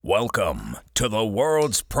Welcome to the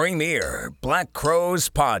world's premier Black Crowes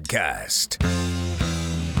podcast,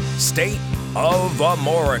 State of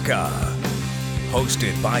Amorica,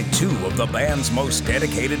 hosted by two of the band's most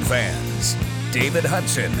dedicated fans, David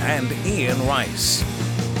Hudson and Ian Rice.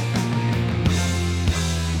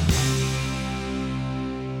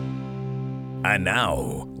 And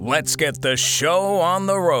now, let's get the show on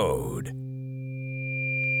the road.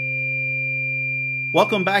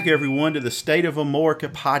 Welcome back, everyone, to the State of Amorica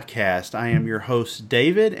podcast. I am your host,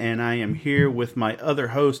 David, and I am here with my other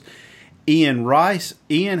host, Ian Rice.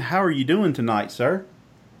 Ian, how are you doing tonight, sir?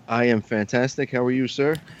 I am fantastic. How are you,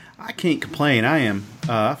 sir? I can't complain.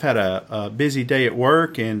 I've had a busy day at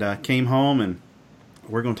work and came home, and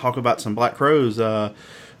we're going to talk about some Black Crowes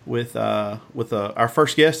with our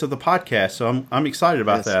first guest of the podcast. So I'm excited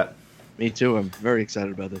about that. Me too. I'm very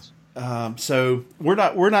excited about this. So we're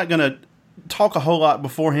not going to talk a whole lot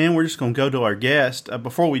beforehand. We're just going to go to our guest.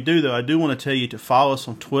 Before we do, though, I do want to tell you to follow us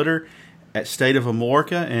on Twitter at State of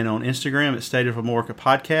Amorica and on Instagram at State of Amorica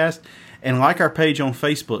Podcast, and like our page on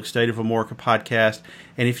Facebook, State of Amorica Podcast.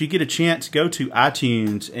 And if you get a chance, go to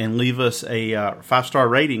iTunes and leave us a 5-star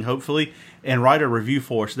rating, hopefully, and write a review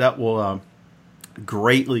for us. That will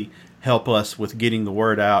greatly help us with getting the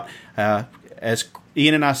word out. As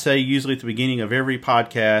Ian and I say usually at the beginning of every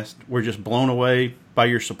podcast, we're just blown away by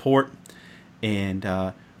your support. And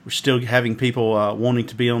we're still having people wanting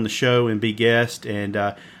to be on the show and be guests, and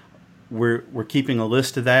we're keeping a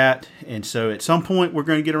list of that. And so at some point we're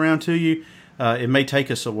going to get around to you. It may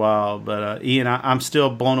take us a while, but Ian, I'm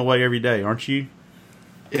still blown away every day, aren't you?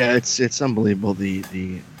 Yeah, it's unbelievable,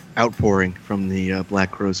 the outpouring from the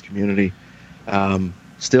Black Crowes community.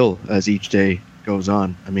 Still, as each day goes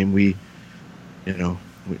on, I mean,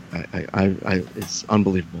 it's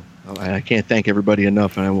unbelievable. I can't thank everybody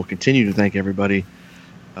enough, and I will continue to thank everybody.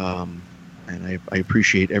 And I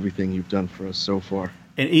appreciate everything you've done for us so far.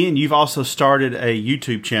 And Ian, you've also started a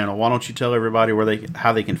YouTube channel. Why don't you tell everybody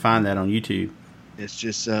how they can find that on YouTube? It's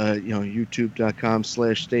just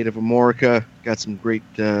youtube.com/State of Amorica. Got some great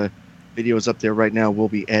videos up there right now. We'll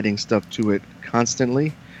be adding stuff to it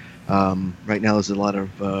constantly. Right now, there's a lot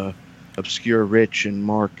of obscure Rich and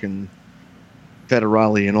Mark and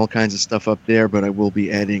Federale and all kinds of stuff up there, but I will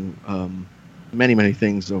be adding many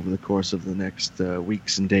things over the course of the next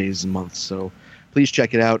weeks and days and months. So please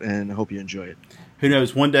check it out, and I hope you enjoy it. Who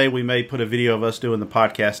knows, one day we may put a video of us doing the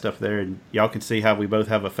podcast stuff there, and y'all can see how we both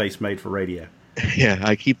have a face made for radio. Yeah,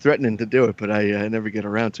 I keep threatening to do it, but I never get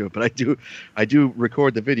around to it. But I do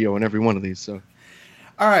record the video on every one of these. So,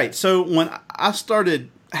 all right. So when I started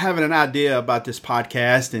having an idea about this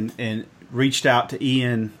podcast and reached out to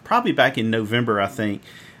Ian probably back in November, I think,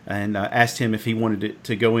 and asked him if he wanted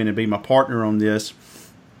to go in and be my partner on this.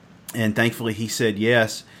 And thankfully he said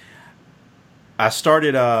yes. I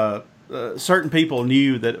started, certain people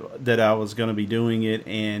knew that I was going to be doing it.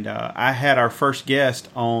 And I had our first guest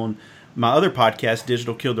on my other podcast,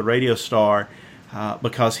 Digital Killed the Radio Star,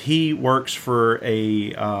 because he works for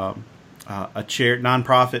a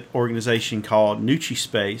nonprofit organization called Nucci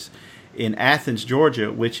Space in Athens,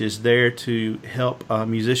 Georgia, which is there to help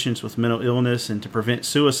musicians with mental illness and to prevent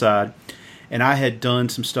suicide. And I had done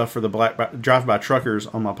some stuff for the Black Drive-By Truckers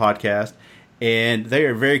on my podcast, and they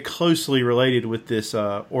are very closely related with this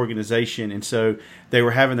organization. And so they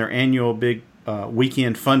were having their annual big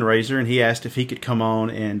weekend fundraiser, and he asked if he could come on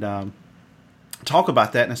and talk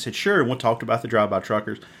about that. And I said, sure, and we'll talk about the Drive-By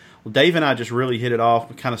Truckers. Well, Dave and I just really hit it off.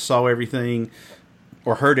 We kind of saw everything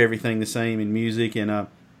or heard everything the same in music, and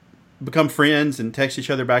become friends and text each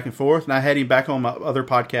other back and forth. And I had him back on my other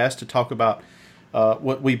podcast to talk about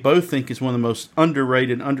what we both think is one of the most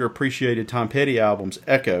underrated, underappreciated Tom Petty albums,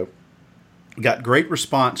 Echo. Got great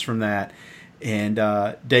response from that. And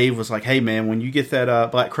Dave was like, hey, man, when you get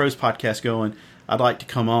that Black Crowes podcast going, I'd like to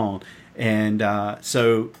come on. And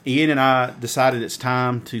so Ian and I decided it's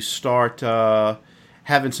time to start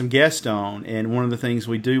having some guests on. And one of the things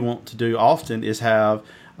we do want to do often is have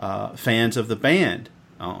fans of the band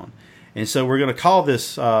on. And so we're going to call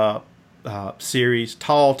this series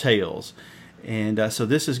Tall Tales. And so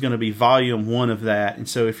this is going to be volume 1 of that. And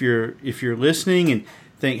so if you're listening and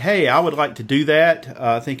think, hey, I would like to do that,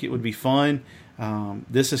 I think it would be fun,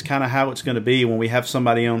 this is kind of how it's going to be when we have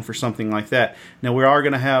somebody on for something like that. Now, we are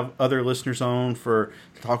going to have other listeners on to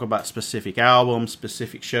talk about specific albums,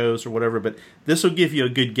 specific shows, or whatever, but this will give you a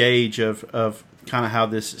good gauge of kind of how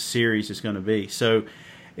this series is going to be. So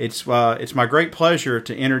it's my great pleasure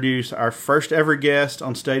to introduce our first ever guest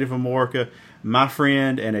on State of Amorica, my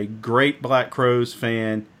friend and a great Black Crowes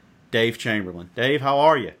fan, Dave Chamberlain. Dave, how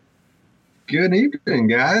are you? Good evening,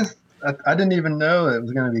 guys. I didn't even know it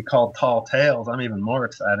was going to be called Tall Tales. I'm even more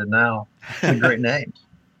excited now. It's a great name.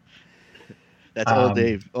 That's old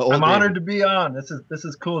Dave. I'm honored to be on. This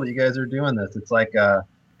is cool that you guys are doing this. It's like the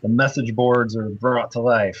message boards are brought to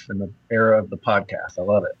life in the era of the podcast. I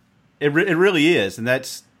love it. It really is, and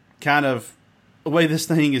that's kind of the way this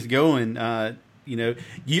thing is going. You know,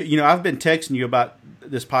 I've been texting you about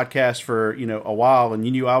this podcast for a while, and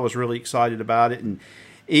you knew I was really excited about it, and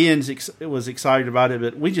Ian was excited about it,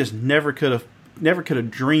 but we just never could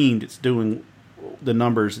have dreamed it's doing the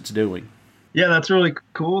numbers it's doing. Yeah, that's really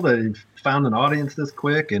cool that you've found an audience this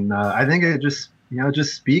quick, and I think it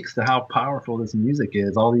just speaks to how powerful this music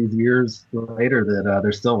is. All these years later, that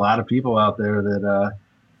there's still a lot of people out there that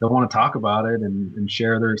want to talk about it and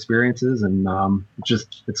share their experiences, and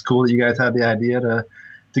it's cool that you guys had the idea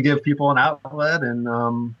to give people an outlet. And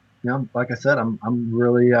like I said, I'm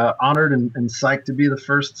really honored and psyched to be the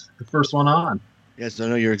first one on. Yes,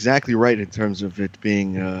 no, you're exactly right in terms of it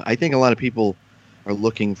being. I think a lot of people are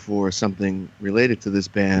looking for something related to this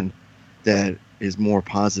band that is more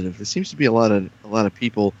positive. There seems to be a lot of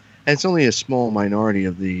people, and it's only a small minority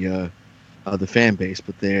of the fan base,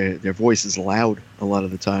 but their voice is loud a lot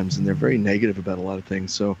of the times, and they're very negative about a lot of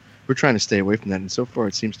things. So we're trying to stay away from that, and so far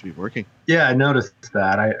it seems to be working. Yeah, I noticed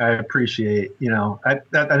that. I appreciate, I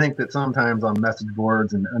think that sometimes on message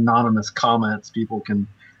boards and anonymous comments, people can,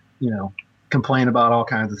 complain about all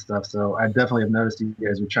kinds of stuff. So I definitely have noticed you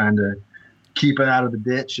guys are trying to keep it out of the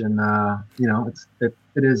ditch, and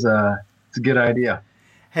it's a good idea.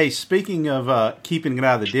 Hey, speaking of keeping it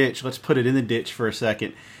out of the ditch, let's put it in the ditch for a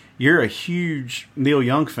second. You're a huge Neil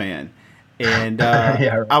Young fan, and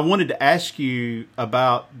yeah, right. I wanted to ask you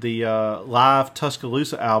about the live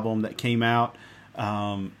Tuscaloosa album that came out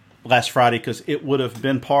last Friday, because it would have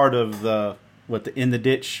been part of the In the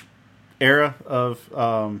Ditch era of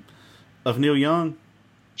Neil Young.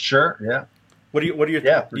 Sure, yeah. What are your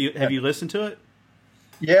have you listened to it?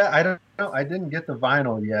 Yeah, I don't know. I didn't get the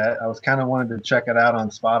vinyl yet. I was kind of wanted to check it out on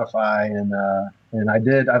Spotify, and I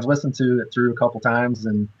did. I've listened to it through a couple times,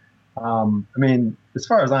 and I mean, as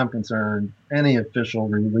far as I'm concerned, any official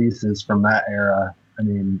releases from that era, I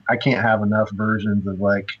mean, I can't have enough versions of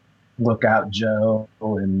like Look Out Joe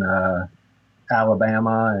and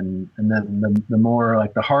Alabama, and then the more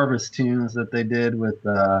like the Harvest tunes that they did with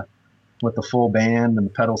the full band and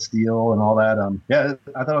the pedal steel and all that. Yeah,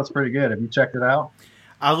 I thought it was pretty good. Have you checked it out?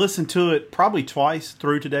 I listened to it probably twice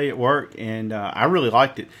through today at work, and I really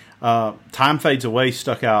liked it. Time Fades Away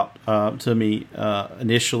stuck out to me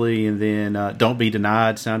initially, and then Don't Be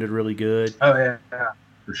Denied sounded really good. Oh, yeah,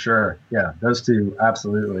 for sure. Yeah, those two,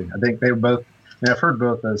 absolutely. I think they were both, I've heard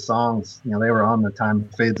both those songs. They were on the Time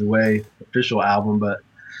Fades Away official album, but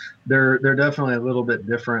they're definitely a little bit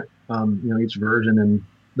different, each version, and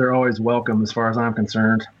they're always welcome as far as I'm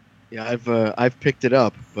concerned. Yeah, I've picked it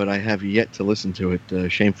up, but I have yet to listen to it,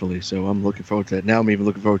 shamefully. So I'm looking forward to it. Now I'm even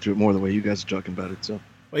looking forward to it more the way you guys are talking about it. So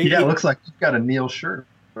it looks like you've got a Neil shirt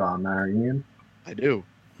on there, Ian. I do.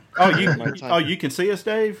 Oh, you can see us,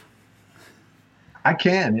 Dave? I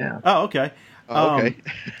can, yeah. Oh, okay. Okay.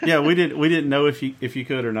 Yeah, we didn't know if you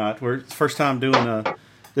could or not. It's first time doing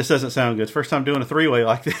this doesn't sound good. It's first time doing a three-way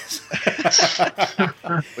like this.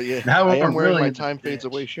 But yeah, now I am wearing my Time Fades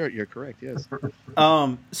Away shirt. You're correct, yes.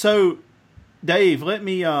 So, Dave, let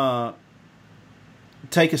me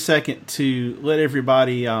take a second to let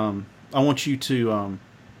everybody. I want you to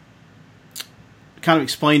kind of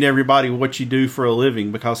explain to everybody what you do for a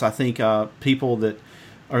living, because I think people that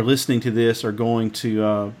are listening to this are going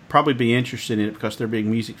to probably be interested in it because they're big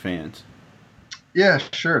music fans. Yeah,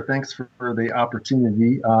 sure. Thanks for the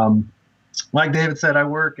opportunity. Like David said, I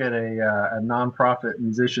work at a nonprofit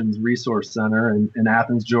musicians resource center in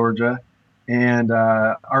Athens, Georgia. And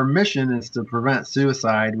our mission is to prevent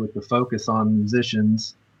suicide with the focus on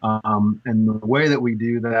musicians. And the way that we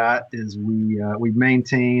do that is we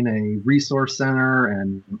maintain a resource center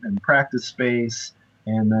and practice space.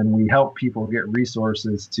 And then we help people get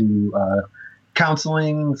resources to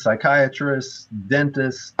counseling, psychiatrists,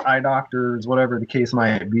 dentists, eye doctors, whatever the case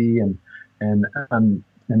might be, and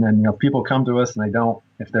then people come to us and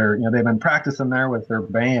if they're they've been practicing there with their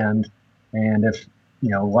band, and if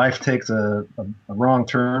life takes a wrong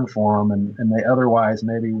turn for them, and they otherwise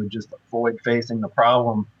maybe would just avoid facing the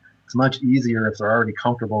problem. It's much easier if they're already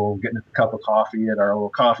comfortable getting a cup of coffee at our little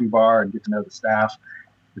coffee bar and get to know the staff.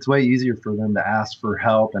 It's way easier for them to ask for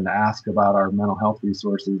help and to ask about our mental health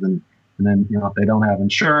resources. And then, if they don't have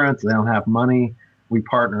insurance, they don't have money, we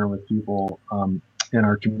partner with people in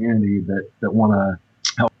our community that want to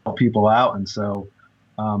help people out. And so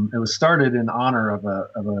it was started in honor of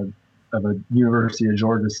a University of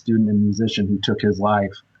Georgia student and musician who took his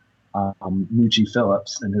life. Nucci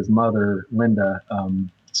Phillips, and his mother, Linda,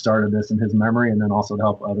 started this in his memory, and then also to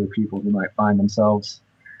help other people who might find themselves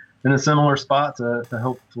in a similar spot to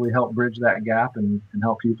hopefully help bridge that gap and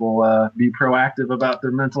help people be proactive about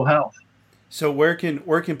their mental health. So where can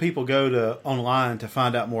people go to online to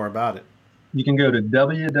find out more about it? You can go to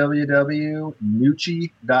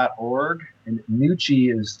www.nucci.org, and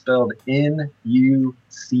Nucci is spelled Nuci.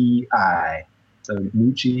 So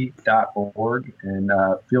nucci.org, and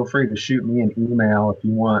feel free to shoot me an email if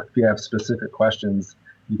you have specific questions.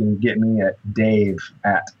 You can get me at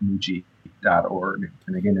dave@nucci.org,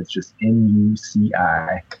 and again, it's just Nuci.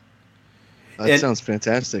 That sounds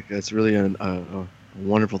fantastic. That's really a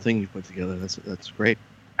wonderful thing you put together. That's great.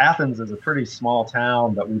 Athens is a pretty small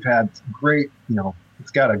town, but we've had great,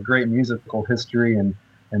 it's got a great musical history, and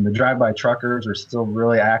the Drive-By Truckers are still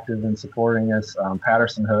really active in supporting us.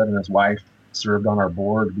 Patterson Hood and his wife served on our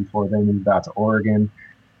board before they moved out to Oregon,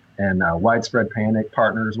 and Widespread Panic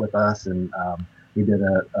partners with us, and we did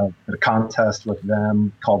a contest with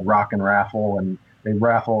them called Rock and Raffle, and they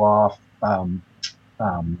raffle off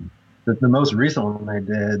the most recent one they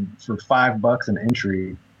did for $5 an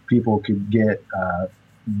entry. People could get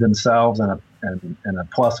themselves and a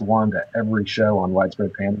 +1 to every show on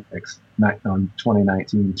Widespread Panic's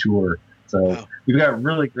 2019 tour. So wow. We've got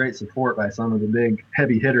really great support by some of the big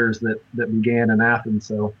heavy hitters that began in Athens.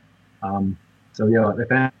 So,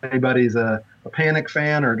 if anybody's a Panic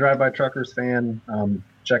fan or a Drive-By Truckers fan,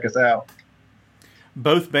 check us out.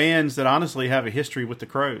 Both bands that honestly have a history with the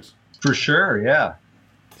Crowes. For sure, yeah.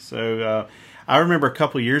 So I remember a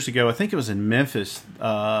couple years ago, I think it was in Memphis,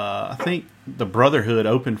 I think the Brotherhood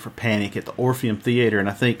opened for Panic at the Orpheum Theater, and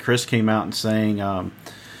I think Chris came out and sang a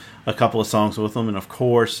couple of songs with them. And, of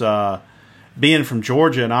course, being from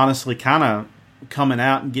Georgia and honestly kind of coming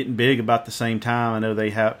out and getting big about the same time, I know they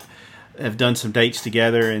have done some dates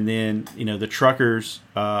together. And then, the Truckers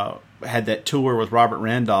had that tour with Robert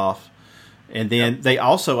Randolph. And then they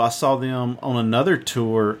also, I saw them on another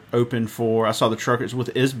tour I saw the Truckers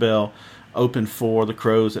with Isbell open for the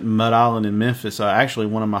Crowes at Mud Island in Memphis. Actually,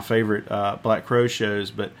 one of my favorite Black Crowes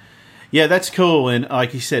shows. But, yeah, that's cool. And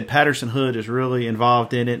like you said, Patterson Hood is really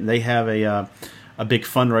involved in it. And they have a big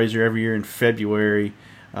fundraiser every year in February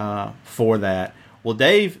for that. Well,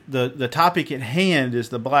 Dave, the topic at hand is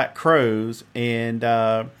the Black Crowes, and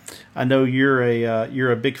I know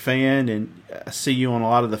you're a big fan, and I see you on a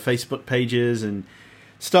lot of the Facebook pages and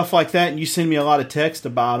stuff like that, and you send me a lot of text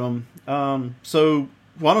about them. So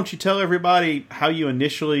why don't you tell everybody how you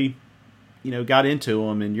initially, got into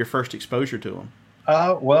them and your first exposure to them?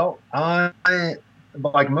 Well, I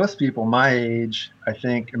like most people my age,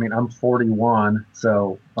 I'm 41,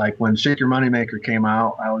 so like when Shake Your Moneymaker came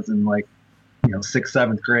out, I was in 6th,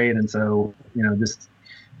 7th grade. And so, just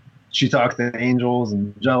She Talks to Angels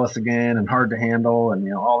and Jealous Again and Hard to Handle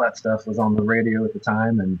and, all that stuff was on the radio at the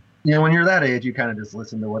time. And, when you're that age, you kind of just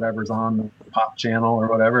listen to whatever's on the pop channel or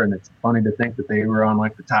whatever. And it's funny to think that they were on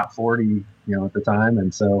the top 40, at the time.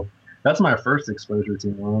 And so that's my first exposure to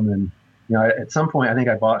them. And, at some point, I think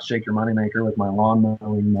I bought Shake Your Moneymaker with my lawn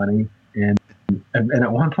mowing money. And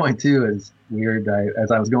at one point too, is weird.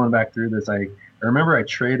 As I was going back through this, I remember I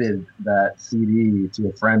traded that CD to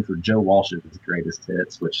a friend for Joe Walsh's Greatest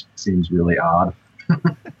Hits, which seems really odd.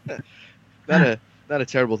 Not a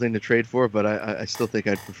terrible thing to trade for, but I still think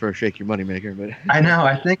I'd prefer Shake Your Moneymaker. But I know.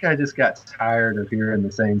 I think I just got tired of hearing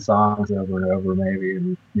the same songs over and over, maybe.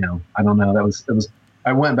 And I don't know. It was.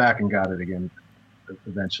 I went back and got it again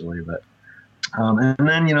eventually, but and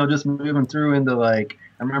then just moving through into I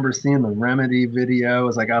remember seeing the Remedy video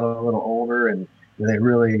as I got a little older, and they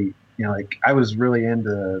really. I was really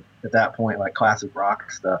into, at that point, classic rock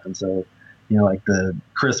stuff. And so, the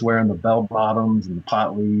Chris wearing the bell bottoms and the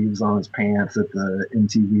pot leaves on his pants at the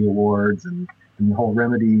MTV Awards and the whole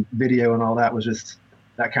Remedy video and all that was just,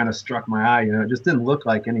 that kind of struck my eye. It just didn't look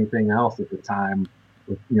like anything else at the time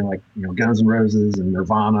with, Guns N' Roses and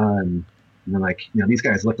Nirvana. And these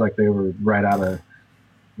guys looked like they were right out of,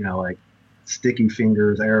 Sticky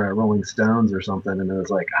Fingers era Rolling Stones or something. And it was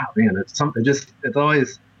like, oh man, it's something it's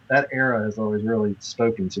always, that era has always really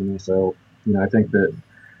spoken to me. So, I think that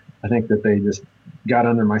they just got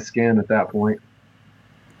under my skin at that point.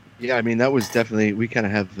 Yeah, that was definitely, we kind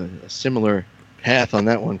of have a similar path on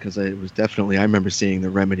that one, because it was definitely, I remember seeing the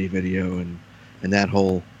Remedy video and their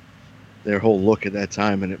whole look at that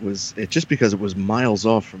time, and it just because it was miles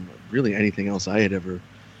off from really anything else I had ever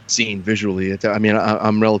seen visually.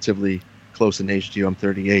 I'm relatively close in age to you. I'm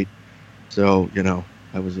 38, so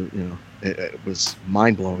I was it was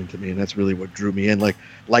mind-blowing to me, and that's really what drew me in. Like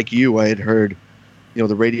you, I had heard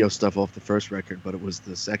the radio stuff off the first record, but it was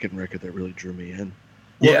the second record that really drew me in.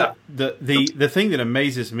 Well, the thing that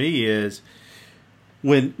amazes me is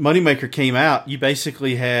when Moneymaker came out, you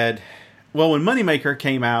basically had. Well, when Moneymaker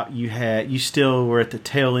came out, you still were at the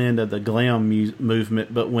tail end of the glam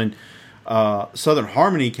movement, but when Southern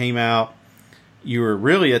Harmony came out, you were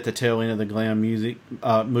really at the tail end of the glam music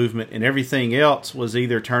movement, and everything else was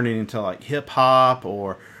either turning into like hip hop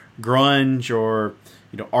or grunge, or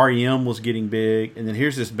REM was getting big. And then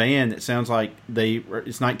here's this band that sounds like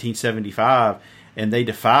it's 1975, and they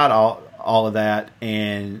defied all of that,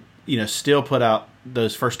 and still put out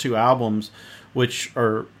those first two albums, which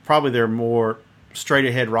are probably their more straight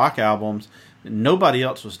ahead rock albums. Nobody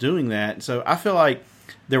else was doing that. So I feel like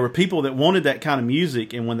there were people that wanted that kind of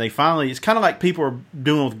music, and when they finally, it's kind of like people are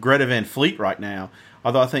doing with Greta Van Fleet right now.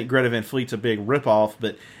 Although I think Greta Van Fleet's a big ripoff,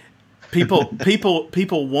 but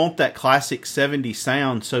people want that classic '70s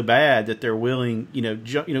sound so bad that they're willing.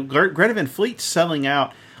 Greta Van Fleet's selling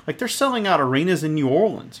out. Like, they're selling out arenas in New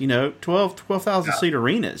Orleans. 12,000 seat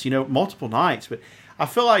arenas. Multiple nights. But I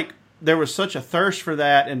feel like there was such a thirst for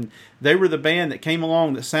that, and they were the band that came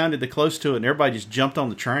along that sounded the close to it, and everybody just jumped on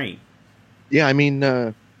the train. Yeah, I mean,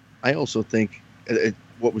 I also think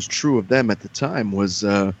what was true of them at the time was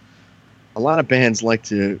a lot of bands like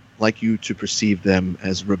you to perceive them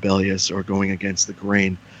as rebellious or going against the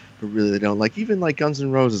grain, but really they don't. Like, even like Guns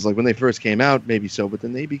N' Roses, like when they first came out, maybe so, but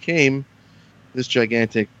then they became this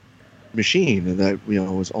gigantic machine that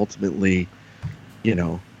was ultimately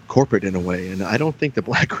corporate in a way. And I don't think the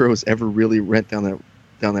Black Crowes ever really went down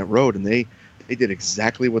that road, and they did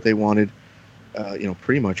exactly what they wanted,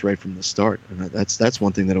 pretty much right from the start. And that's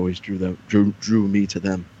one thing that always drew me to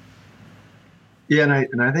them. Yeah,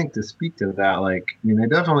 and I think to speak to that, they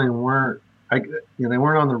definitely weren't they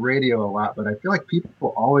weren't on the radio a lot, but I feel like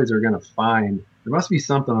people always are going to find there must be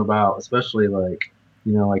something about, especially like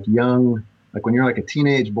young, like when you're like a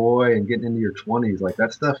teenage boy and getting into your 20s, like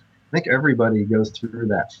that stuff. I think everybody goes through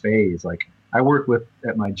that phase. Like, I work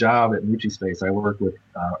at my job at Nucci Space, I work with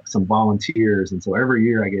some volunteers. And so every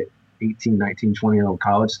year I get 18, 19, 20-year-old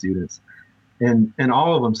college students. And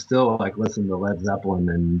all of them still like listen to Led Zeppelin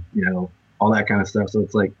and, all that kind of stuff. So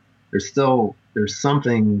it's like, there's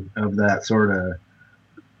something of that sort of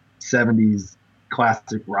 70s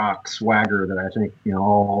classic rock swagger that I think,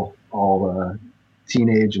 all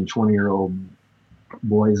teenage and 20-year-old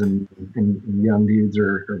boys and young dudes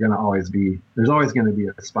are going to always be. There's always going to be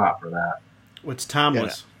a spot for that. It's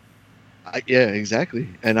timeless. Yeah, exactly.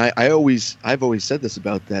 And I've always said this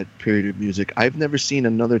about that period of music. I've never seen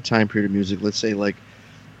another time period of music, let's say like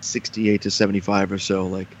 68 to 75 or so,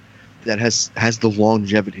 like that has the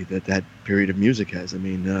longevity that period of music has. I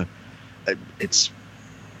mean, it's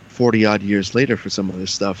 40 odd years later for some of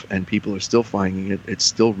this stuff, and people are still finding it. It's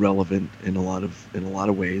still relevant in a lot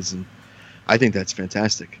of ways, and I think that's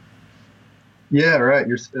fantastic. Yeah, right.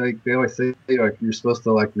 You're like, they always say, like, you're supposed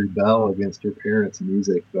to like rebel against your parents'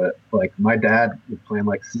 music, but like my dad would play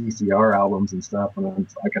like CCR albums and stuff, and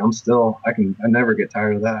I never get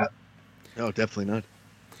tired of that. No, definitely not.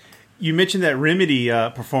 You mentioned that Remedy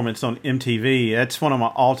performance on MTV. That's one of my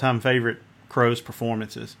all-time favorite Crowes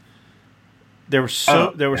performances. There was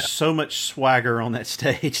so much swagger on that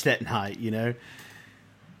stage that night,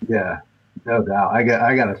 Yeah, no doubt. I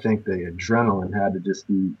got to think the adrenaline had to just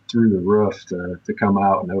be through the roof to come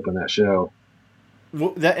out and open that show.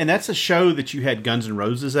 Well, that's a show that you had Guns N'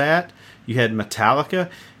 Roses at. You had Metallica.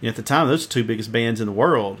 At the time, those are two biggest bands in the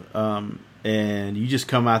world. And you just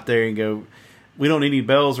come out there and go, we don't need any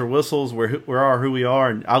bells or whistles. We are who we are.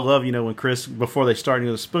 And I love, when Chris, before they start,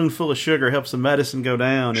 a spoonful of sugar helps the medicine go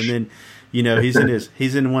down. And then,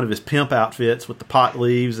 he's in one of his pimp outfits with the pot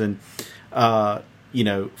leaves, and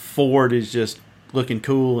Ford is just looking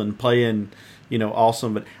cool and playing,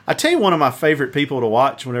 awesome. But I tell you, one of my favorite people to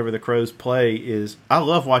watch whenever the Crowes play is, I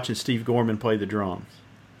love watching Steve Gorman play the drums.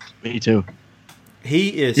 Me too.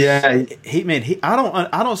 He is. Yeah.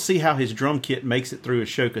 I don't see how his drum kit makes it through a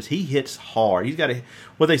show, because he hits hard. He's got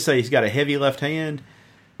he's got a heavy left hand.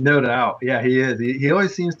 No doubt. Yeah, he is. He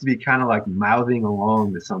always seems to be kind of like mouthing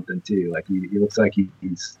along to something too. Like he looks like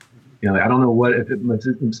he's, I don't know what, if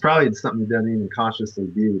it's probably something he doesn't even consciously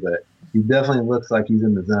do, but he definitely looks like he's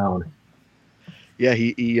in the zone. Yeah,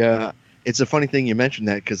 he it's a funny thing you mentioned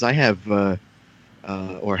that, because I have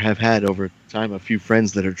or have had over time a few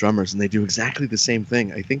friends that are drummers, and they do exactly the same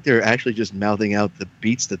thing. I think they're actually just mouthing out the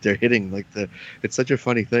beats that they're hitting. It's such a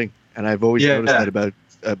funny thing, and I've always noticed that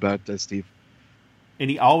about Steve. And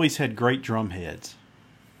he always had great drum heads.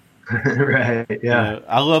 Right. Yeah.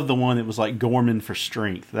 I love the one that was like Gorman for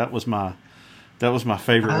strength. That was my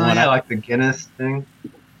favorite one. I like the Guinness thing.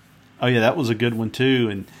 Oh yeah, that was a good one too.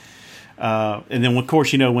 And And then, of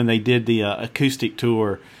course, when they did the acoustic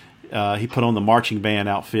tour, he put on the marching band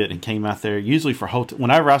outfit and came out there. Usually for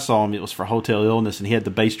whenever I saw him, it was for Hotel Illness, and he had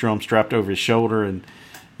the bass drum strapped over his shoulder, and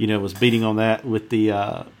was beating on that with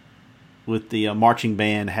the marching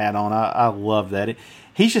band hat on. I love that.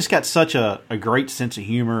 He's just got such a great sense of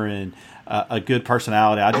humor and a good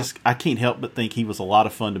personality. I can't help but think he was a lot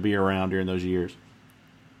of fun to be around during those years.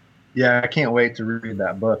 Yeah, I can't wait to read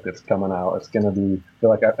that book that's coming out. It's going to be, I feel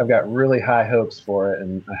like I've got really high hopes for it,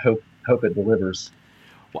 and I hope it delivers.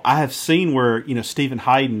 Well, I have seen where, Stephen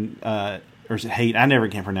Hayden, or is it Hayden? I never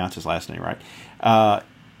can pronounce his last name right,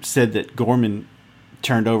 said that Gorman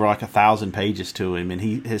turned over like 1,000 pages to him, and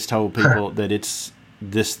he has told people that it's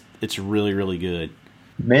really, really good.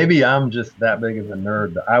 Maybe I'm just that big of a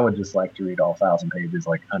nerd that I would just like to read all 1,000 pages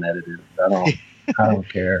like unedited. I don't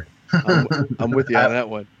care. I'm with you on that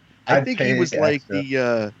one. I think he was like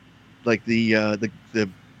the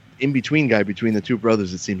in between guy between the two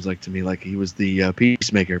brothers. It seems like to me, like he was the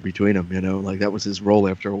peacemaker between them. Like that was his role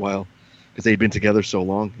after a while, because they'd been together so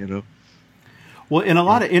long. Well, in a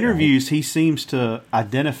lot of interviews, he seems to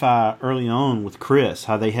identify early on with Chris,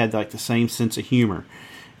 how they had like the same sense of humor,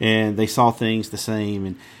 and they saw things the same.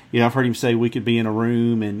 And I've heard him say we could be in a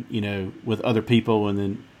room and with other people, and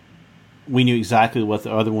then we knew exactly what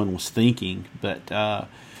the other one was thinking. But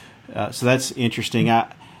so that's interesting.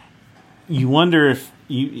 You wonder if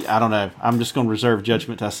I don't know. I'm just going to reserve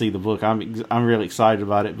judgment till I see the book. I'm really excited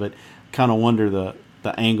about it, but kind of wonder the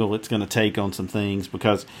angle it's going to take on some things,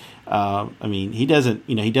 because he doesn't.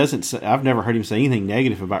 I've never heard him say anything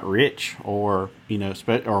negative about Rich or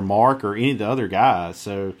or Mark or any of the other guys.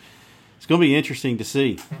 So it's going to be interesting to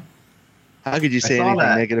see. How could you say anything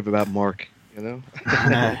negative about Mark?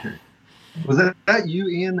 Was that you,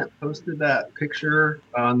 Ian, that posted that picture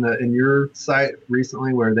in your site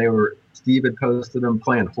recently, where Steve had posted them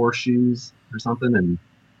playing horseshoes or something? And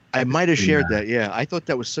I might have shared that. Yeah, I thought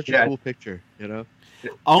that was such a cool picture.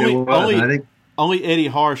 Only Eddie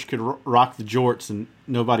Harsh could rock the jorts, and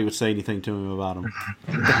nobody would say anything to him about them.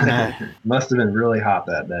 Must have been really hot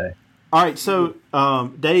that day. All right, so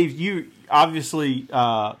Dave, you obviously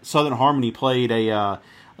Southern Harmony played a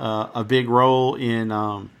big role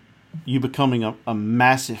in you becoming a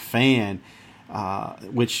massive fan,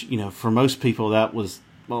 which for most people that was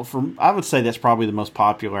I would say that's probably the most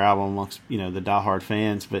popular album amongst the diehard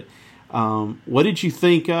fans. But what did you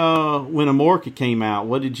think when Amorca came out?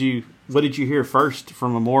 What did you hear first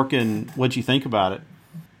from Amorca, and what did you think about it?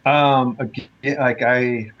 Again, like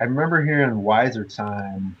I remember hearing Wiser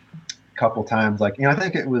Time a couple times. I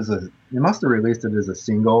think it must have released it as a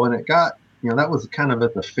single, and it got. That was kind of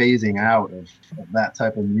at the phasing out of that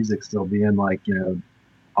type of music still being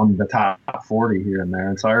on the top 40 here and there.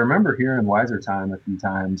 And so I remember hearing Wiser Time a few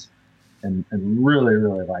times and really,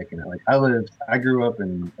 really liking it. I grew up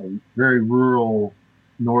in a very rural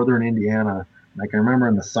northern Indiana. I can remember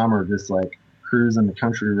in the summer just cruising the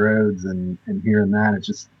country roads and hearing that. It's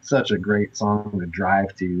just such a great song to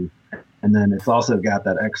drive to. And then it's also got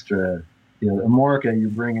that extra, Amorca, you're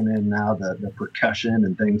bringing in now the percussion,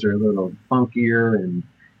 and things are a little funkier and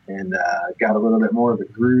got a little bit more of the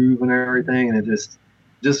groove and everything. And it just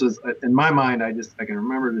was, in my mind, I can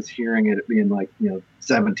remember just hearing it being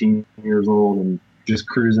 17 years old and just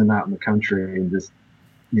cruising out in the country and just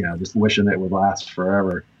wishing it would last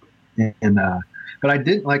forever. But I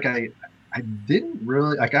didn't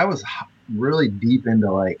really, I was really deep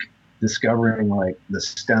into discovering the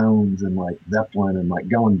Stones and Zeppelin and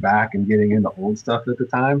going back and getting into old stuff at the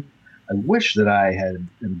time. I wish that I had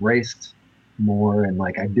embraced more, and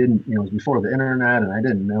I didn't, it was before the internet, and I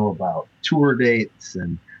didn't know about tour dates,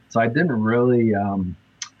 and so I didn't really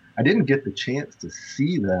I didn't get the chance to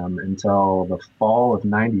see them until the fall of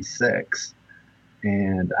 '96,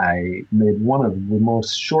 and I made one of the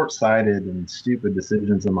most short-sighted and stupid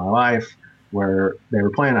decisions in my life, where they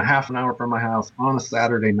were playing a half an hour from my house on a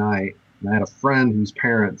Saturday night, and I had a friend whose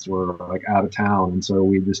parents were out of town, and so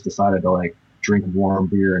we just decided to drink warm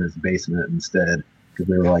beer in his basement instead, because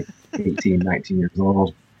they were 18, 19 years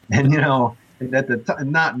old. And at the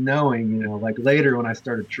time, not knowing, later when I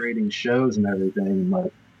started trading shows and everything,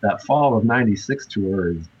 that fall of '96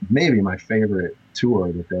 tour is maybe my favorite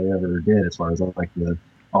tour that they ever did, as far as all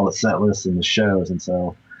the set lists and the shows. And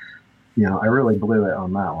so, I really blew it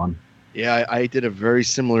on that one. Yeah, I did a very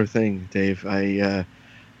similar thing, Dave. I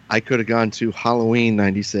could have gone to Halloween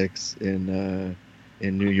 '96 in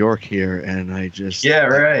New York here, and I just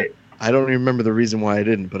right. I don't even remember the reason why I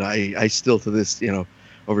didn't, but I still, to this,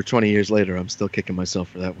 over 20 years later, I'm still kicking myself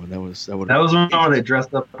for that one. That was when they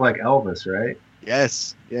dressed up like Elvis, right?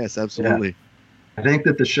 Yes, absolutely. I think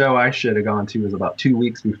that the show I should have gone to was about 2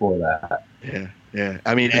 weeks before that. Yeah, yeah.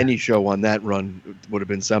 I mean, any show on that run would have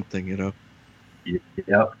been something,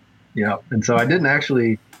 Yep, yep. And so I didn't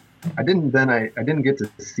get to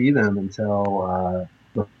see them until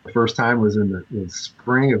the first time was in the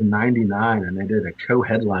spring of '99, and they did a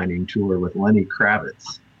co-headlining tour with Lenny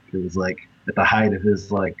Kravitz. It was like at the height of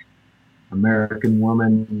his like American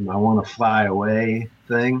Woman, I Want to Fly Away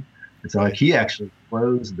thing, and so like he actually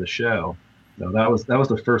closed the show. So that was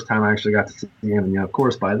the first time I actually got to see him. And of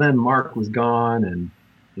course, by then Mark was gone, and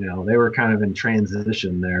they were kind of in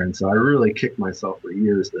transition there, and so I really kicked myself for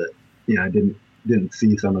years that I didn't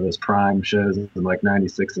see some of those prime shows in like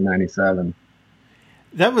 '96 and '97.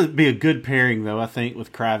 That would be a good pairing, though, I think,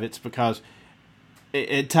 with Kravitz, because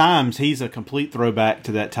at times he's a complete throwback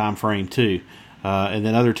to that time frame too, and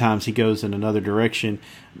then other times he goes in another direction.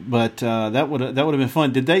 But that would have been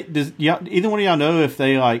fun. Either one of y'all know if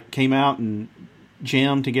they like came out and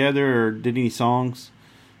jammed together or did any songs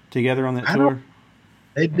together on that tour?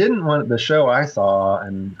 They didn't want the show I saw,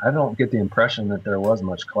 and I don't get the impression that there was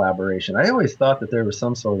much collaboration. I always thought that there was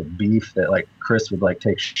some sort of beef that like Chris would like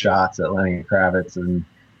take shots at Lenny Kravitz, and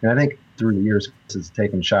I think through the years Chris has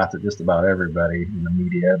taken shots at just about everybody in the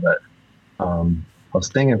media. But I was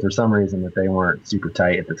thinking for some reason that they weren't super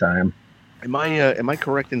tight at the time. Am I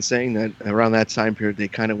correct in saying that around that time period they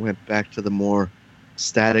kind of went back to the more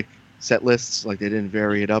static set lists, like they didn't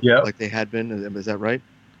vary it up like they had been? Is that right?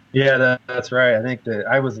 Yeah, that's right. I think that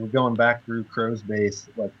I was going back through Crow's Base,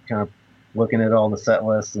 like kind of looking at all the set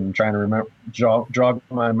lists and trying to remember, jog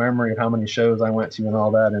my memory of how many shows I went to and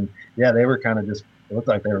all that. And yeah, they were kind of just, it looked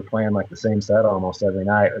like they were playing like the same set almost every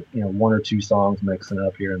night, one or two songs mixing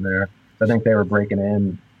up here and there. I think they were breaking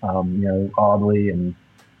in, oddly. And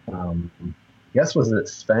I guess, was it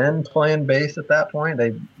Sven playing bass at that point?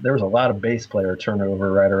 There was a lot of bass player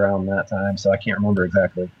turnover right around that time, so I can't remember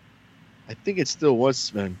exactly. I think it still was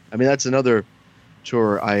Sven. I mean, that's another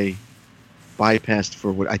tour I bypassed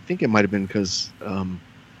for what I think it might have been because,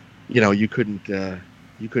 you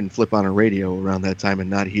couldn't flip on a radio around that time and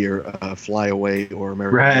not hear "Fly Away" or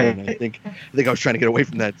 "American Woman." I think I was trying to get away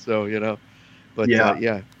from that. So but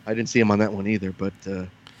I didn't see him on that one either. But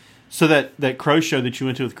so that Crow show that you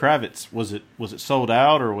went to with Kravitz, was it sold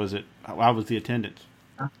out, or was it? How was the attendance?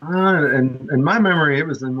 And in my memory, it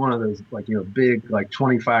was in one of those big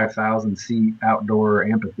 25,000 seat outdoor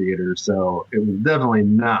amphitheaters. So it was definitely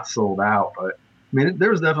not sold out. But I mean,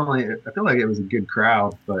 there was definitely, I feel like it was a good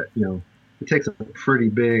crowd. But it takes a pretty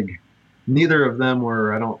big. Neither of them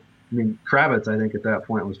were. Kravitz, I think at that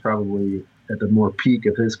point was probably at the more peak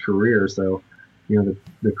of his career. So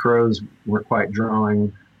the Crows weren't quite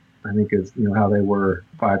drawing, I think, as how they were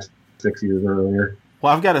 5-6 years earlier.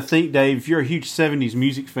 Well, I've got to think, Dave, if you're a huge 70s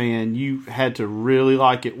music fan, you had to really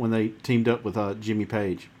like it when they teamed up with Jimmy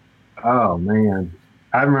Page. Oh, man.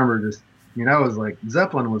 I remember just, it was like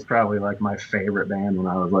Zeppelin was probably like my favorite band when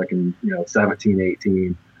I was like in, 17,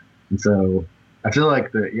 18. And so I feel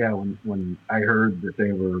like that, when I heard that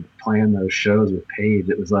they were playing those shows with Page,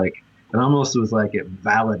 it was like, it almost was like it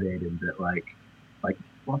validated that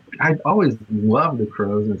well, I always loved the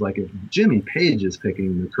Crows. And it's like, if Jimmy Page is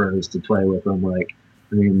picking the Crows to play with them,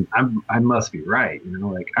 I must be right,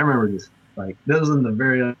 I remember just those in the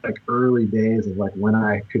very early days of when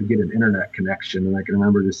I could get an internet connection, and I can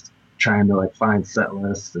remember just trying to find set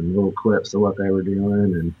lists and little clips of what they were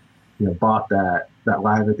doing, and bought that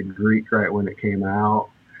Live at the Greek right when it came out,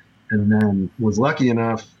 and then was lucky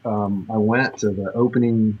enough I went to the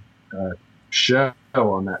opening show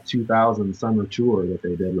on that 2000 summer tour that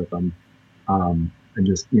they did with them, and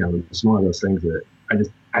just it's one of those things that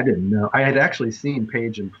I didn't know. I had actually seen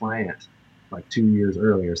Page and Plant 2 years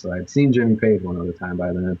earlier, so I had seen Jimmy Page one other time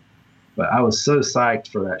by then. But I was so psyched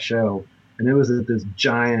for that show, and it was at this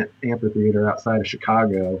giant amphitheater outside of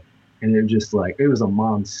Chicago, and it just it was a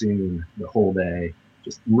monsoon the whole day,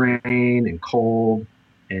 just rain and cold,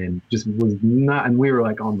 and just was not. And we were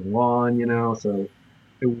on the lawn, so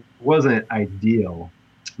it wasn't ideal.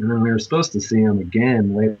 And then we were supposed to see him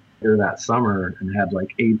again later that summer, and had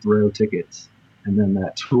 8th row tickets. And then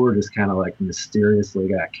that tour just kind of mysteriously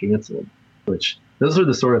got canceled, which those are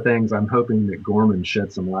the sort of things I'm hoping that Gorman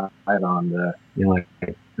shed some light on.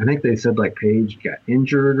 I think they said Page got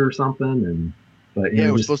injured or something.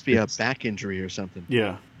 It was supposed to be a back injury or something.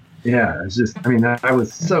 Yeah. Yeah. It's just, I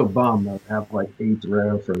was so bummed to have 8th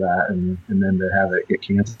row for that and then to have it get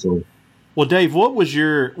canceled. Well, Dave, what was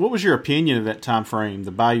your opinion of that time frame,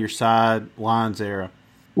 the By Your Side Lines era?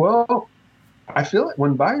 Well, I feel like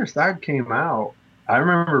when By Your Side came out, I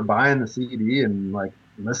remember buying the CD and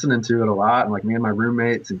listening to it a lot. And like me and my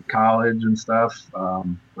roommates in college and stuff.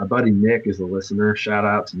 My buddy Nick is a listener. Shout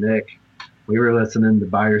out to Nick. We were listening to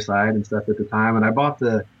By Your Side and stuff at the time. And I bought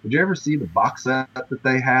did you ever see the box set that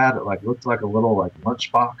they had? It like looked like a little like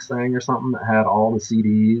lunchbox thing or something that had all the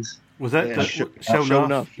CDs. Was that Show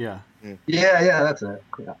Enough? Yeah. Yeah, that's it.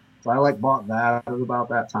 Yeah. So I like bought that at about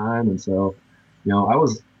that time. And so, I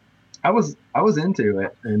was into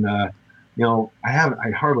it. And,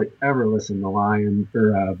 I hardly ever listen to Lion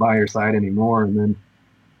or By Your Side anymore. And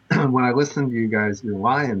then when I listened to you guys, your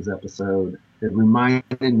Lions episode, it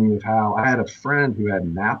reminded me of how I had a friend who had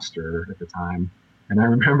Napster at the time. And I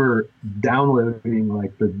remember downloading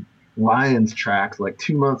like the Lions tracks like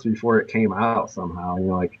 2 months before it came out somehow.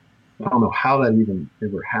 I don't know how that even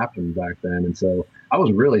ever happened back then. And so I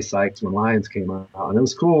was really psyched when Lions came out. And it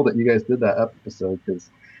was cool that you guys did that episode because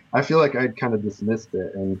I feel like I'd kind of dismissed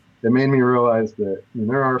it. And it made me realize that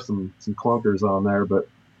there are some clunkers on there, but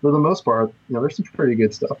for the most part, there's some pretty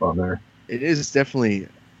good stuff on there. It is definitely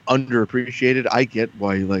underappreciated. I get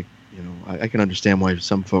why, I can understand why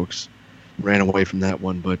some folks ran away from that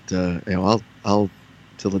one, but I'll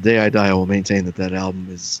till the day I die, I will maintain that album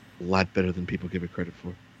is a lot better than people give it credit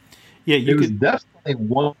for. Yeah, it was definitely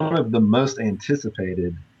one of the most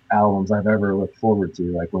anticipated albums I've ever looked forward to.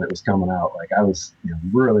 Like when it was coming out, like I was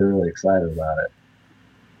really, really excited about it.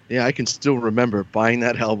 Yeah, I can still remember buying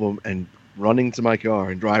that album and running to my car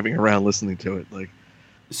and driving around listening to it.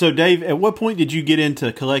 So, Dave, at what point did you get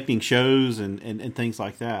into collecting shows and things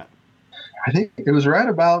like that? I think it was right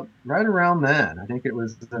around then. I think it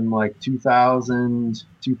was in like 2000,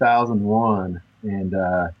 2001.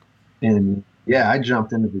 And yeah, I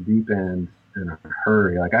jumped into the deep end in a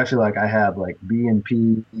hurry. Like I feel like I had like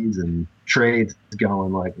B&Ps and trades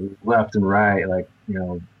going like left and right. Like,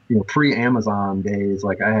 pre-Amazon days,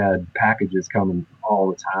 like I had packages coming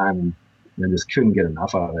all the time and I just couldn't get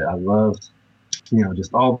enough of it. I loved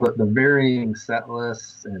just all the varying set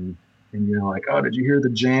lists and like, oh, did you hear the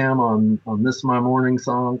jam on this My Morning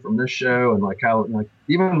song from this show? And like how, like,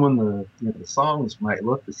 even when the songs might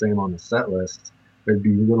look the same on the set list, there'd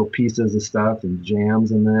be little pieces of stuff and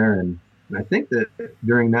jams in there. And I think that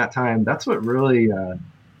during that time, that's what really,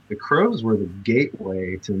 the Crowes were the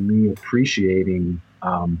gateway to me appreciating,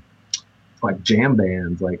 like jam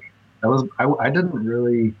bands. Like I didn't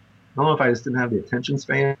really, I don't know if I just didn't have the attention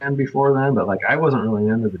span before then, but like I wasn't really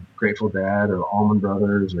into the Grateful Dead or Allman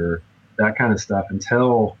Brothers or that kind of stuff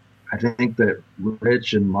until I think that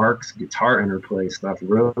Rich and Mark's guitar interplay stuff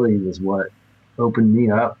really was what opened me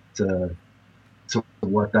up to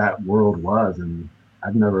what that world was. And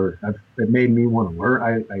it made me want to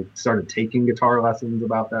learn. I started taking guitar lessons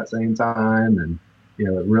about that same time, and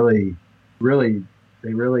it really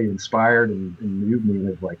they really inspired and moved me, and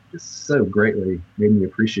it like just so greatly made me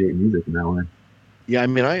appreciate music in that way. Yeah, I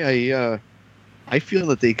mean, I feel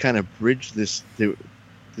that they kind of bridged this,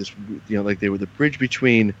 like they were the bridge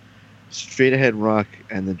between straight ahead rock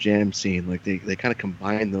and the jam scene. Like they kind of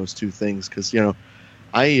combined those two things because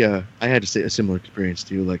I had to say a similar experience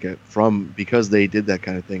to you. Like because they did that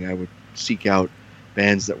kind of thing, I would seek out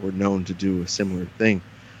bands that were known to do a similar thing,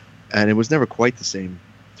 and it was never quite the same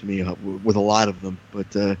to me with a lot of them, but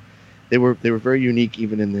they were very unique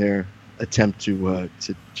even in their attempt to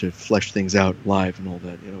flesh things out live and all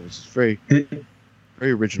that. It was very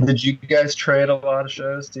original. Did you guys trade a lot of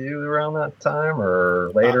shows to you around that time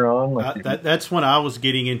or later on? That's when I was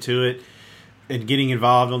getting into it and getting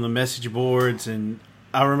involved on the message boards. And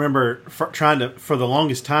I remember for the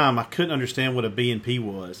longest time, I couldn't understand what a B&P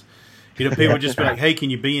was. People would just be like, "Hey, can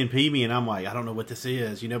you B&P me?" And I'm like, "I don't know what this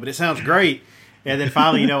is," but it sounds great. And then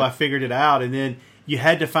finally, I figured it out. And then you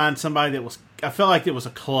had to find somebody I felt like it was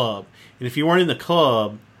a club. And if you weren't in the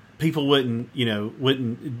club, people wouldn't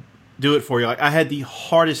do it for you. Like I had the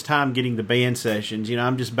hardest time getting the band sessions.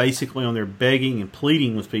 I'm just basically on there begging and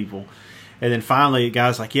pleading with people. And then finally, the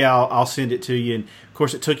guy's like, "Yeah, I'll send it to you." And of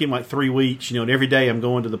course, it took him like 3 weeks. And every day I'm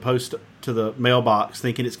going to the mailbox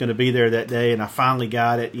thinking it's going to be there that day. And I finally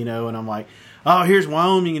got it. And I'm like, "Oh, here's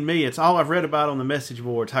Wyoming and Me. It's all I've read about on the message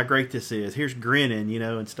boards. How great this is. Here's Grinning,"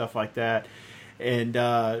 and stuff like that. And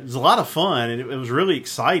it was a lot of fun, and it was really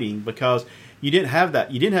exciting because you didn't have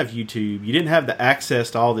that. You didn't have YouTube. You didn't have the access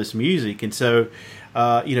to all this music. And so,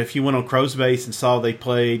 if you went on Crowes Base and saw they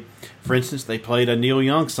played, for instance, they played a Neil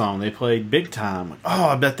Young song. They played Big Time. Like, oh,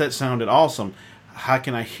 I bet that sounded awesome. How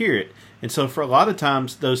can I hear it? And so for a lot of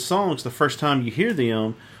times, those songs, the first time you hear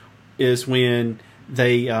them is when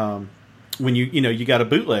they when you got a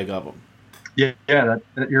bootleg of them. Yeah, that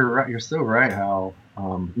you're right. You're so right. How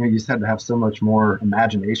you just had to have so much more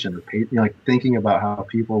imagination, or like thinking about how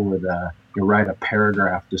people would you write a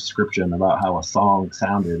paragraph description about how a song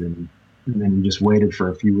sounded, and then you just waited for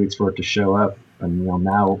a few weeks for it to show up. And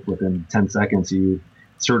now within 10 seconds you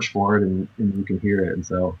search for it and you can hear it. And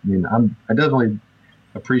so I definitely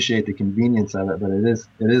appreciate the convenience of it, but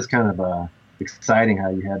it is kind of exciting how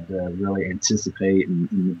you had to really anticipate and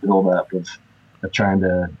the build up of trying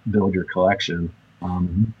to build your collection.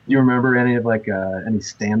 You remember any of any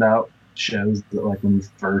standout shows that when you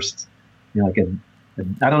first,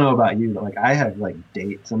 I don't know about you, but I have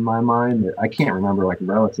dates in my mind that I can't remember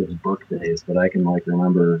relatives' birthdays, but I can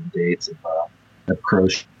remember dates of Crow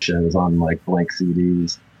shows on blank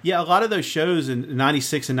CDs. Yeah, a lot of those shows in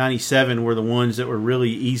 96 and 97 were the ones that were really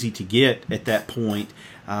easy to get at that point.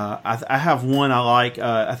 I have one I like.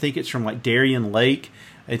 I think it's from Darien Lake.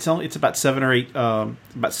 It's about seven or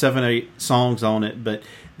eight songs on it, but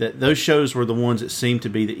those shows were the ones that seemed to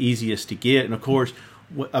be the easiest to get. And of course,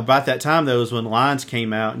 about that time though is when Lines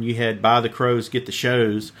came out, and you had Buy the Crows, Get the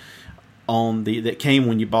Shows on that came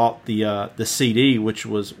when you bought the CD, which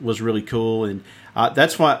was really cool. And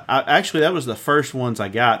that's why that was the first ones I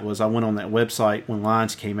got. I went on that website when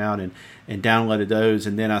Lines came out and downloaded those,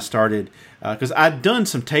 and then I started because I'd done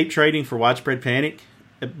some tape trading for Widespread Panic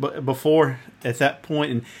before at that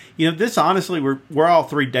point. And this honestly, we're all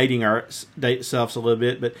three dating ourselves a little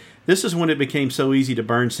bit, but this is when it became so easy to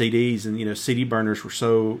burn CDs, and CD burners were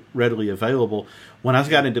so readily available. When I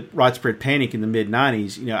got into Widespread Panic in the mid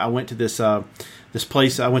 '90s, I went to this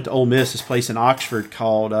place. I went to Ole Miss, this place in Oxford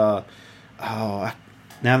called now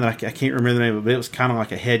that I can't remember the name of it, but it was kind of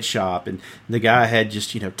like a head shop, and the guy had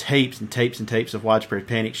just tapes and tapes and tapes of Widespread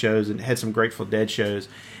Panic shows, and had some Grateful Dead shows.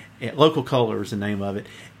 Local Color was the name of it.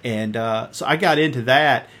 And so I got into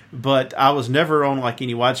that, but I was never on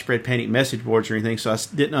any Widespread Panic message boards or anything, so I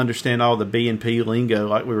didn't understand all the B&P lingo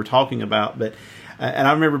like we were talking about. But and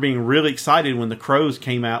I remember being really excited when the Crows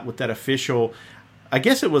came out with that official, I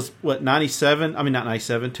guess it was, 97? I mean, not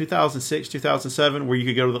 97, 2006, 2007, where you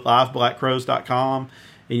could go to the liveblackcrows.com,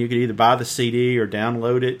 and you could either buy the CD or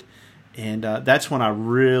download it. And that's when I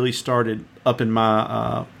really started up in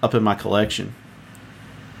my collection.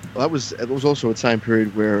 Well, it was also a time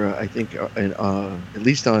period where I think at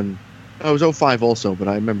least it was 05 also, but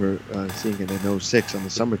I remember seeing it in 06 on the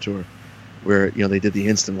summer tour, where they did the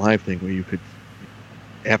instant live thing where you could,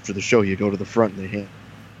 after the show, you go to the front and they hit.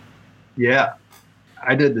 Yeah,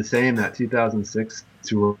 I did the same that 2006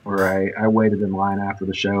 tour where I waited in line after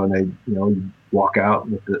the show, and they walk out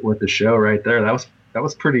with the show right there. That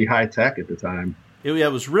was pretty high tech at the time. It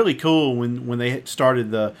was really cool when they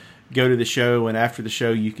started the go to the show, and after the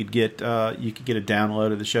show you could get a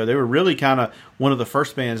download of the show. They were really kind of one of the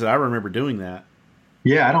first bands that I remember doing that.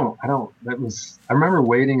 Yeah, I remember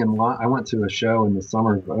waiting in line. I went to a show in the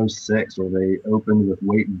summer of 06 where they opened with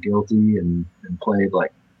Waiting Guilty and played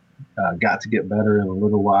Got to Get Better in a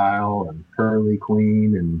Little While and Pearly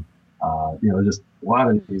Queen and just a lot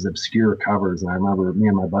of these obscure covers. And I remember me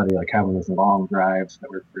and my buddy having this long drive that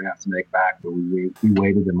we were going to have to make back, but we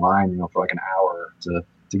waited in line for an hour to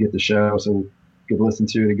get the show so we could listen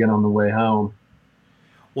to it again on the way home.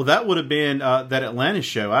 Well, that would have been that Atlantis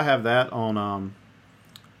show. I have that on.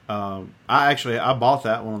 I bought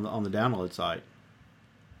that one on the download site.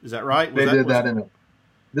 Is that right?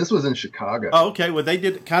 This was in Chicago. Oh, okay. Well, they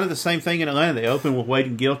did kind of the same thing in Atlanta. They opened with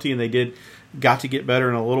Waiting Guilty, and they did Got to Get Better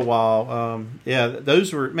in a Little While. Yeah,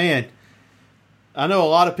 those were, man, I know a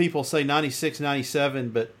lot of people say 96,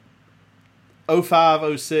 97, but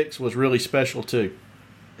 05, 06 was really special too.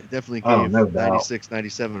 It definitely gave 96,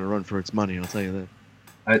 97 a run for its money, I'll tell you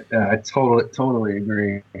that. I totally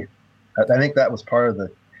agree. I think that was part of the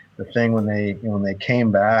thing when they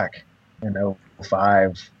came back in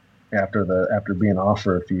 05 after being off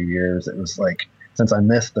for a few years. It was since I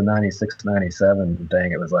missed the 96, 97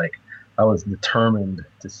 thing, it was I was determined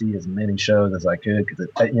to see as many shows as I could because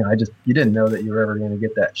you didn't know that you were ever going to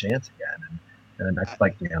get that chance again, and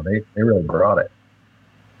they really brought it.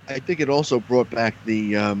 I think it also brought back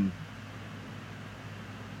the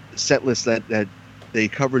set list that they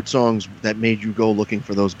covered songs that made you go looking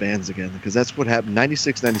for those bands again, because that's what happened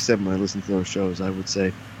 96, 97 when I listened to those shows. I would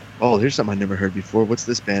say, oh, here's something I never heard before. What's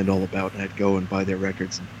this band all about? And I'd go and buy their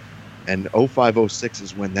records. And 05, 06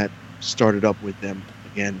 is when that started up with them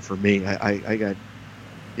again for me. I got,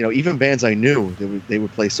 even bands I knew, they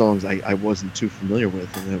would play songs I wasn't too familiar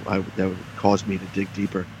with, and that would cause me to dig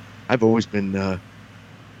deeper. I've always been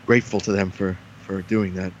grateful to them for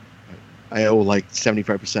doing that. I owe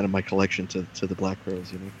 75% of my collection to the Black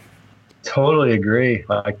Crowes. Totally agree.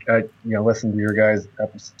 I listened to your guys'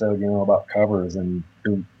 episode, about covers, and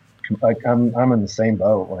I'm in the same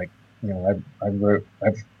boat. I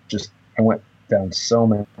went done so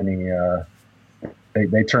many.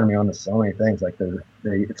 They turned me on to so many things. Like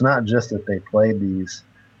it's not just that they played these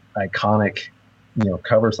iconic,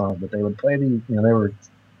 cover songs, but they would play these. They were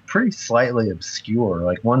pretty slightly obscure.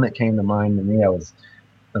 Like one that came to mind to me, as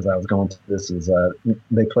I was going through this, is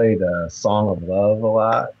they played "Song of Love" a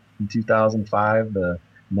lot in 2005.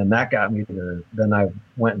 And then that got me to. Then I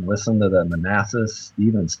went and listened to the Manassas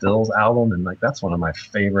Stephen Stills album, and like that's one of my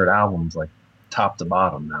favorite albums, like top to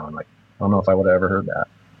bottom now. And like I don't know if I would have ever heard that.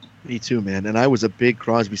 Me too, man. And I was a big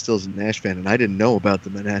Crosby, Stills, and Nash fan, and I didn't know about the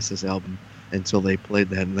Manassas album until they played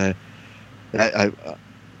that. And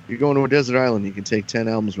you're going to a desert island, you can take 10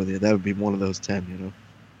 albums with you. That would be one of those 10,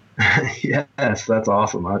 Yes, that's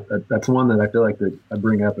awesome. That's one that I feel like that I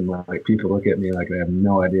bring up, and like people look at me like they have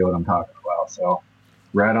no idea what I'm talking about. So.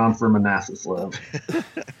 Right on for Manassas love.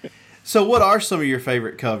 So, what are some of your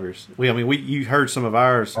favorite covers? You heard some of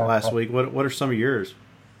ours last week. What are some of yours?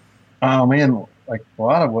 Oh man, like a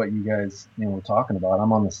lot of what you guys were talking about.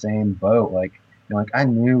 I'm on the same boat. Like I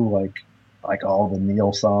knew like all the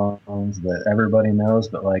Neil songs that everybody knows,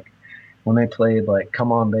 but like when they played like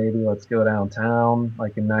 "Come On Baby, Let's Go Downtown"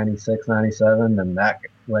 like in '96, '97, and that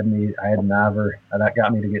got me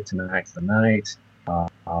to get Tonight's the Night.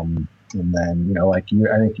 And then, I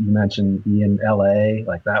think you mentioned Ian L.A.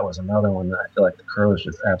 Like that was another one that I feel like the Crowes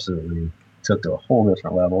just absolutely took to a whole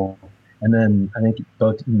different level. And then I think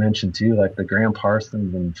both you mentioned too, like the Graham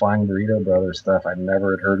Parsons and Flying Burrito Brothers stuff I'd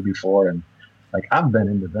never heard before. And like I've been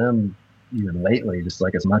into them even lately, just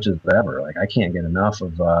like as much as ever. Like I can't get enough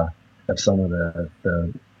of some of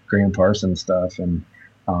the Graham Parsons stuff. And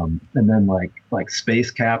then like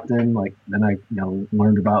Space Captain, like then I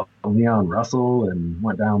learned about Leon Russell and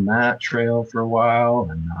went down that trail for a while,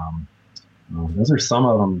 and those are some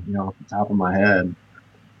of them off the top of my head.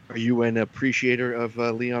 Are you an appreciator of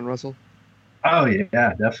Leon Russell? Oh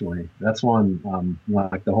yeah, definitely. That's one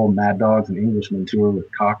like the whole Mad Dogs and Englishmen tour with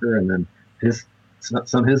Cocker, and then his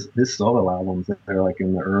solo albums that are like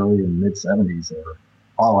in the early and mid '70s are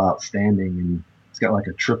all outstanding, and it's got like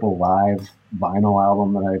a triple live vinyl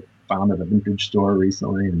album that I found at a vintage store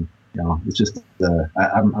recently, and it's just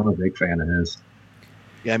I'm a big fan of his.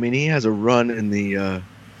 Yeah, I mean he has a run in the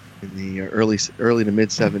early to mid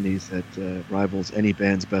 '70s that rivals any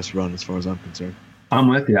band's best run as far as I'm concerned. I'm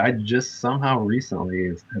with you. I just somehow recently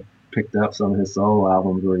have picked up some of his solo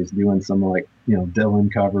albums where he's doing some like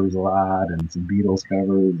Dylan covers a lot and some Beatles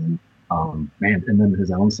covers, and and then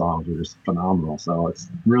his own songs are just phenomenal. So it's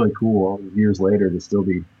really cool years later to still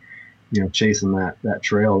be chasing that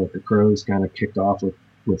trail that the Crowes kind of kicked off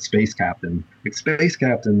with Space Captain. Like Space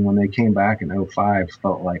Captain, when they came back in '05,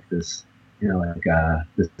 felt like this,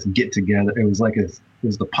 this get together. It was like it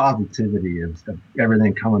was the positivity of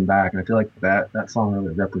everything coming back. And I feel like that song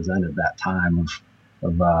really represented that time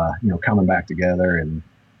of coming back together, and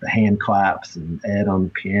the hand claps and Ed on the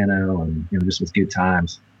piano, and just was good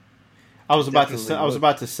times. I was about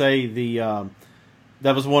to say the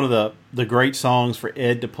that was one of the great songs for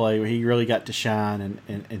Ed to play, where he really got to shine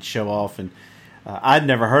and show off. And I'd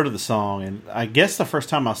never heard of the song, and I guess the first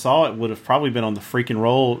time I saw it would have probably been on the Freakin'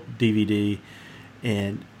 Roll DVD,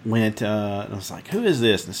 and went and I was like, who is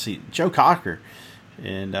this? And see Joe Cocker,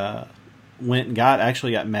 and went and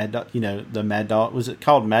got Mad Dog, the Mad Dog, was it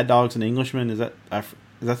called Mad Dogs and Englishmen?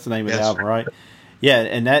 That's the name of the album, right? Yeah,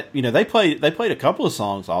 and that they played a couple of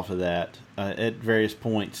songs off of that at various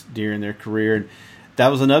points during their career, and that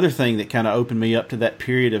was another thing that kind of opened me up to that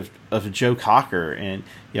period of Joe Cocker, and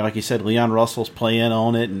like you said, Leon Russell's playing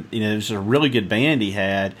on it, and it was a really good band he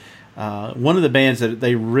had. One of the bands that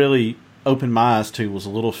they really opened my eyes to was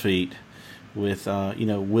Little Feat, with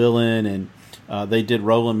Willin, and they did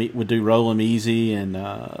Roll 'Em Easy and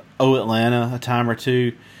Oh Atlanta a time or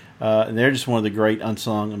two. And they're just one of the great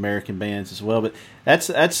unsung American bands as well. But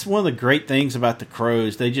that's one of the great things about the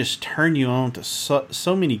Crowes. They just turn you on to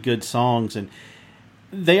so many good songs, and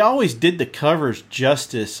they always did the covers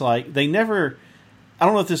justice. Like they never, I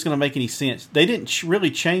don't know if this is going to make any sense. They didn't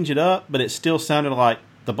really change it up, but it still sounded like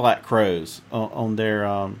the Black Crowes on their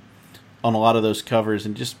on a lot of those covers,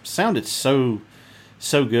 and just sounded so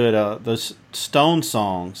good. Those Stone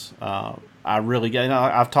songs. I really got.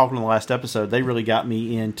 I've talked in the last episode. They really got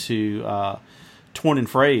me into Torn and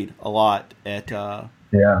Frayed a lot at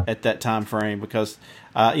that time frame, because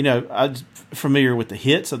I was familiar with the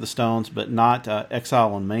hits of the Stones, but not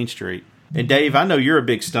Exile on Main Street. And Dave, I know you're a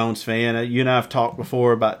big Stones fan. You and I have talked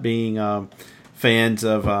before about being fans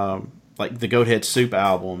of like the Goathead Soup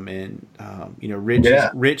album, and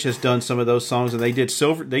Rich has done some of those songs, and they did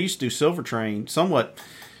They used to do Silver Train somewhat.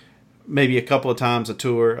 Maybe a couple of times a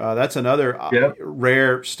tour. That's another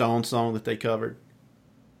rare Stone song that they covered.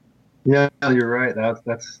 Yeah, you're right.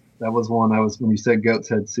 That was one I was when you said Goat's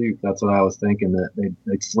Head Soup. That's what I was thinking that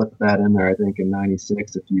they slipped that in there. I think in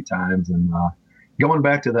 '96 a few times. And going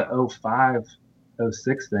back to the '05,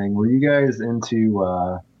 '06 thing, were you guys into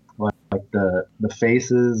like the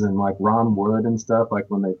Faces and like Ron Wood and stuff? Like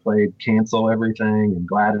when they played Cancel Everything and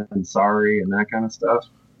Glad and Sorry and that kind of stuff.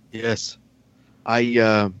 Yes,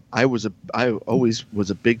 I always was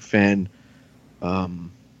a big fan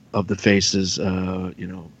of the Faces.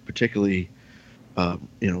 Particularly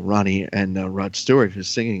Ronnie and Rod Stewart is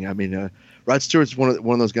singing. I mean, Rod Stewart's one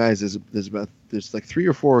of those guys. There's like 3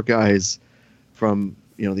 or 4 guys from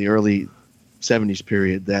the early '70s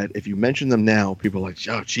period that if you mention them now, people are like,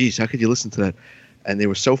 oh, geez, how could you listen to that? And they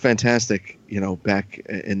were so fantastic, back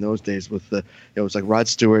in those days. With it was like Rod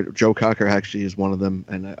Stewart, Joe Cocker actually is one of them,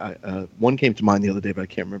 and one came to mind the other day, but I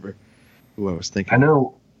can't remember who I was thinking. I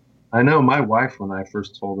know. My wife, when I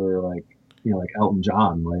first told her like Elton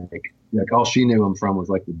John, like all she knew him from was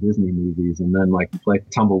like the Disney movies, and then like you play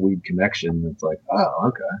Tumbleweed Connection. It's like, oh,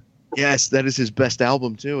 okay. Yes, that is his best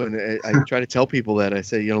album too, and I try to tell people that. I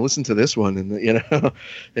say, listen to this one, and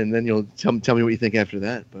and then you'll tell me what you think after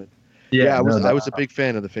that. But I was a big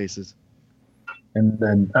fan of the Faces. And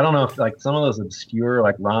then I don't know if like some of those obscure,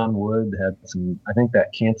 like Ron Wood had some. I think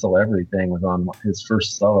that Cancel Everything was on his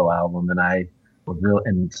first solo album, and I was real.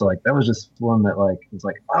 And so like that was just one that like was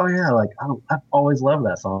like, oh yeah, like I've always loved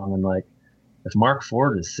that song, and like if Mark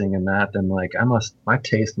Ford is singing that, then like my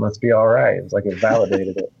taste must be all right. It's like it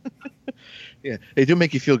validated it. Yeah, they do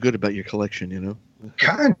make you feel good about your collection,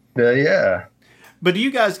 Kinda, yeah. But do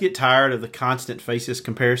you guys get tired of the constant Faces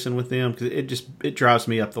comparison with them? Because it drives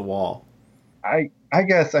me up the wall. I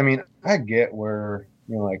guess, I mean, I get where,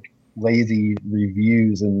 like lazy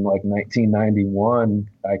reviews in like 1991,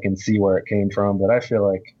 I can see where it came from. But I feel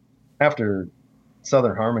like after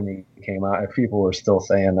Southern Harmony came out, if people were still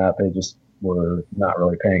saying that, they just were not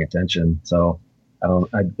really paying attention. So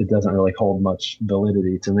it doesn't really hold much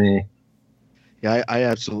validity to me. Yeah, I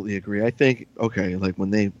absolutely agree. I think, okay, like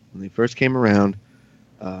when they first came around,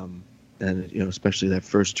 and especially that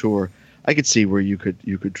first tour, I could see where you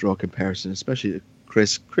could draw a comparison, especially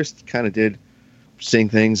Chris. Chris kind of did sing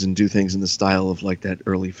things and do things in the style of like that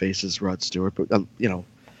early Faces, Rod Stewart. But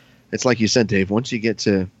it's like you said, Dave. Once you get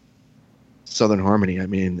to Southern Harmony, I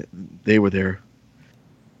mean, they were their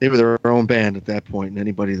own band at that point, and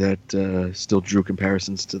anybody that still drew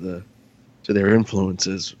comparisons to their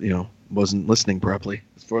influences, wasn't listening properly,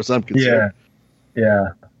 as far as I'm concerned. Yeah.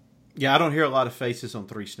 Yeah, I don't hear a lot of Faces on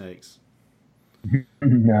Three Snakes.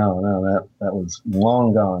 No, that was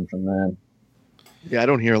long gone from then. Yeah, I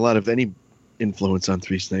don't hear a lot of any influence on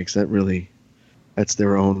Three Snakes. That's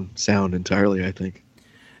their own sound entirely, I think.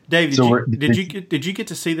 Dave, did you get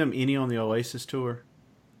to see them any on the Oasis tour?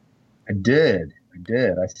 I did.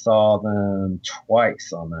 I saw them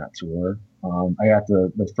twice on that tour. I got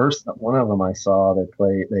the first one of them I saw.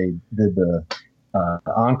 They did the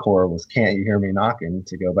encore was "Can't You Hear Me Knocking,"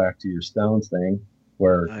 to go back to your Stones thing,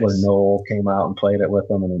 where Noel came out and played it with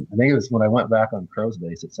them. And I think it was when I went back on Crow's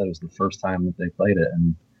Base, it said it was the first time that they played it.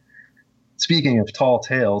 And speaking of Tall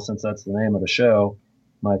Tales, since that's the name of the show,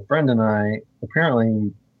 my friend and I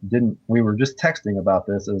apparently we were just texting about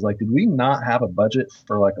this. It was like, did we not have a budget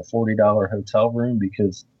for like a $40 hotel room?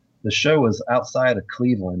 Because the show was outside of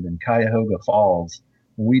Cleveland in Cuyahoga Falls.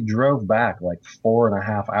 We drove back like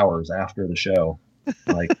 4.5 hours after the show.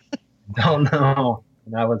 Like, don't know.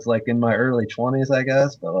 And I was like in my early 20s, I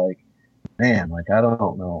guess. But like, man, like I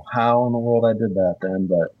don't know how in the world I did that then.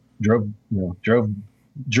 But drove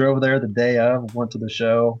there the day of, went to the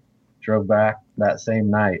show, drove back that same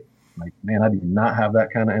night. Like, man, I do not have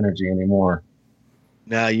that kind of energy anymore.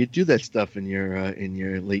 Now you do that stuff in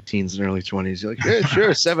your late teens and early 20s. You're like, yeah,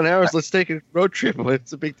 sure, 7 hours. Let's take a road trip.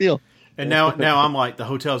 It's a big deal. And now I'm like, the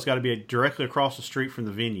hotel's got to be directly across the street from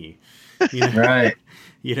the venue. Right.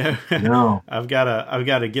 No. I've got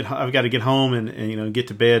to get home and get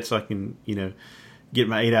to bed so I can get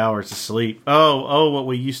my 8 hours of sleep. Oh, what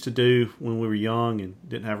we used to do when we were young and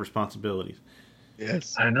didn't have responsibilities.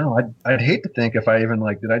 Yes, I know. I'd hate to think if I even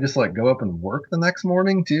did I just go up and work the next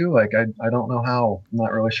morning too? Like I don't know how. I'm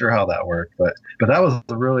not really sure how that worked, but that was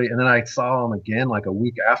really. And then I saw him again like a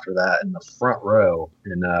week after that in the front row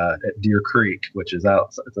at Deer Creek, which is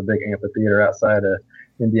out. It's a big amphitheater outside of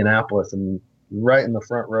Indianapolis, and right in the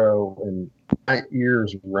front row, and my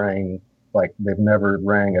ears rang like they've never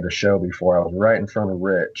rang at a show before. I was right in front of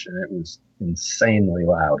Rich, and it was insanely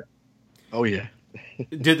loud. Oh yeah.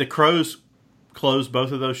 Did the Crows close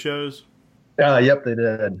both of those shows? Yep, they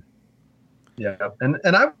did. Yeah, and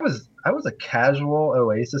I was a casual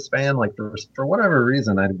Oasis fan. Like for whatever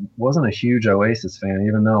reason, I wasn't a huge Oasis fan,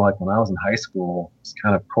 even though like when I was in high school, it's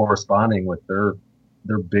kind of corresponding with their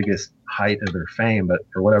biggest height of their fame. But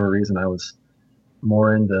for whatever reason, I was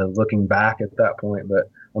more into looking back at that point. But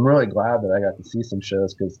I'm really glad that I got to see some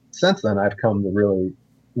shows because since then I've come to really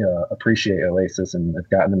appreciate Oasis and I've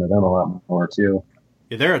gotten into them a lot more too.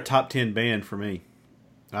 Yeah, they're a top 10 band for me.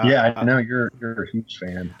 I know you're a huge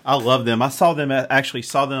fan. I love them. I saw them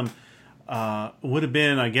would have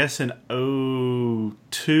been, I guess, in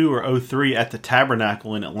 2002 or 2003 at the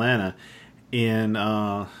Tabernacle in Atlanta.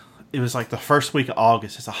 It was like the first week of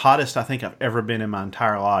August. It's the hottest I think I've ever been in my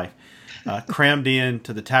entire life. Crammed in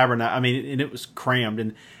to the Tabernacle. I mean, and it was crammed.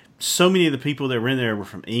 And so many of the people that were in there were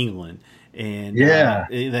from England. And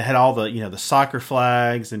they had all the the soccer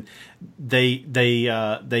flags, and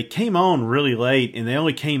they came on really late, and they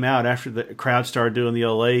only came out after the crowd started doing the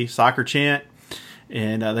Olé soccer chant,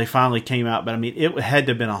 and they finally came out. But I mean, it had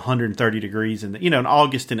to have been 130 degrees, and in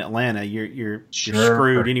August in Atlanta, you're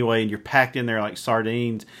screwed anyway, and you're packed in there like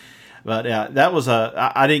sardines. But that was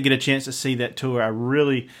I didn't get a chance to see that tour. I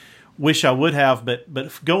really wish I would have,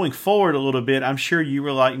 but going forward a little bit, I'm sure you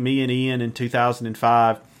were like me and Ian in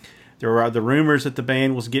 2005. There were the rumors that the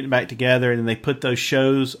band was getting back together, and they put those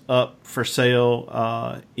shows up for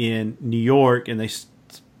sale in New York, and they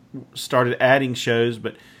started adding shows,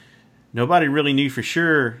 but nobody really knew for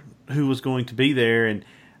sure who was going to be there. And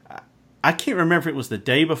I can't remember if it was the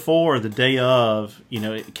day before or the day of,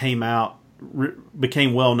 it came out,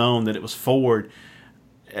 became well known that it was Ford.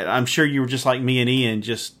 And I'm sure you were just like me and Ian,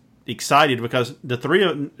 just excited because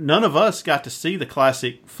none of us got to see the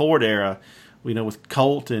classic Ford era. With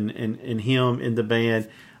Colt and him in the band.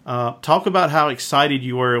 Talk about how excited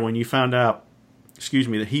you were when you found out,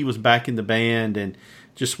 that he was back in the band and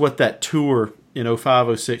just what that tour in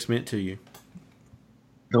 05, 06 meant to you.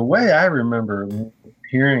 The way I remember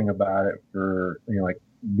hearing about it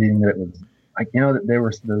being that it was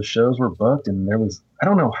that those shows were booked and I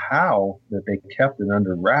don't know how that they kept it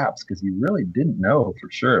under wraps because you really didn't know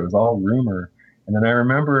for sure. It was all rumor. And then I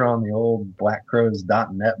remember on the old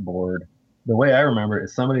blackcrows.net board, the way I remember it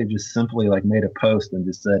is somebody just simply made a post and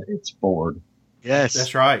just said, "It's Ford." Yes.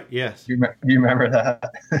 That's right. Yes. You remember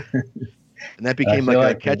that? And that became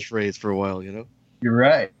a catchphrase for a while, You're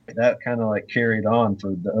right. That kind of carried on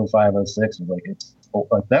for the 05, 06. It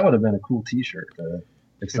was that would have been a cool T-shirt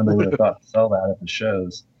if somebody would have thought to sell that at the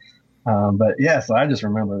shows. But yeah, so I just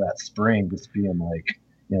remember that spring just being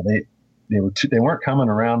they weren't coming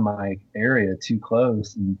around my area too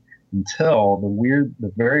close until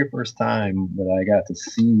the very first time that I got to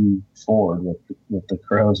see Ford with the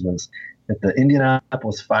Crows was at the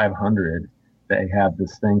Indianapolis 500. They have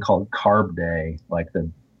this thing called Carb Day, the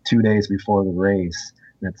 2 days before the race.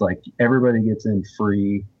 And it's everybody gets in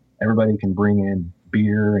free. Everybody can bring in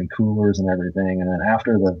beer and coolers and everything. And then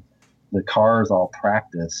after the cars all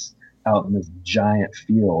practice out in this giant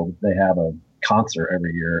field, they have a concert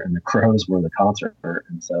every year, and the Crows were the concert.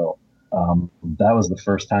 And so that was the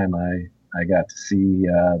first time I got to see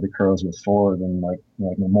the Crows with Ford in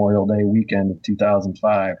Memorial Day weekend of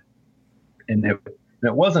 2005. And it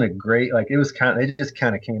wasn't a great, it was they just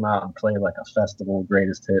kind of came out and played a festival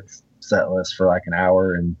greatest hits set list for an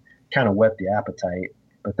hour and kind of whet the appetite.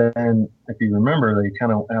 But then if you remember, they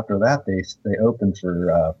kind of, after that, they opened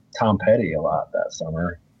for Tom Petty a lot that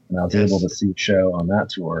summer. And I was able to see a show on that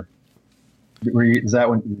tour. Were you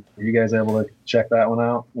guys able to check that one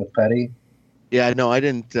out with Petty? Yeah, no, I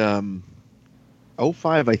didn't.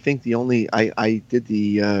 05, I think I did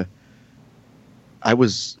the. I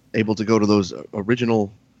was able to go to those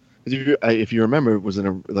original. If you remember, it was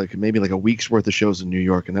in maybe a week's worth of shows in New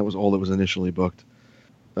York, and that was all that was initially booked.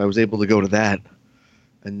 I was able to go to that,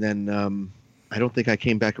 and then I don't think I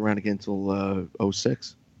came back around again until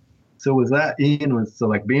 06. So was that Ian?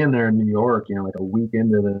 Being there in New York, a week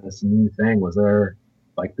into this new thing, was there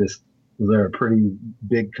a pretty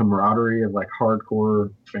big camaraderie of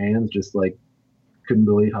hardcore fans just couldn't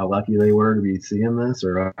believe how lucky they were to be seeing this,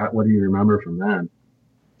 or what do you remember from that?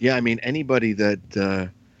 Yeah, I mean, anybody that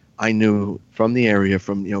I knew from the area,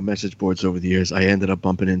 from message boards over the years, I ended up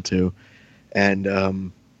bumping into, and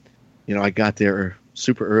I got there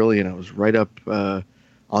super early, and I was right up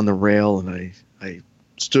on the rail, and I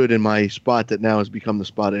stood in my spot that now has become the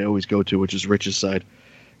spot I always go to, which is Rich's side,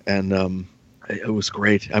 and it was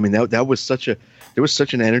great. I mean, there was such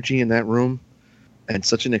an energy in that room, and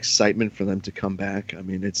such an excitement for them to come back. I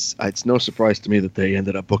mean, it's no surprise to me that they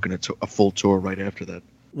ended up booking a full tour right after that.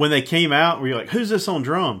 When they came out, were you like, "Who's this on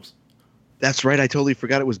drums?" That's right. I totally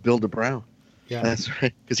forgot it was Bill DeBrow. Yeah, That's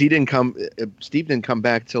right. Because he didn't come. Steve didn't come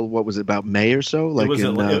back till what was it, about May or so? Like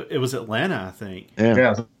it was Atlanta, I think. yeah.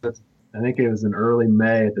 Yeah, so I think it was in early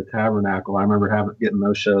May at the Tabernacle. I remember getting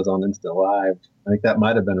those shows on Insta Live. I think that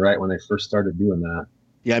might have been right when they first started doing that.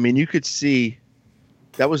 Yeah, I mean, you could see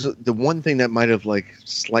that was the one thing that might have like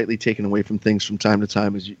slightly taken away from things from time to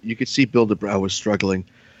time is you could see Bill DeBrow was struggling,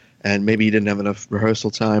 and maybe he didn't have enough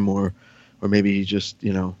rehearsal time, or maybe he just,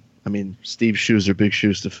 I mean, Steve's shoes are big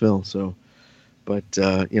shoes to fill. So, but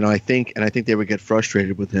I think they would get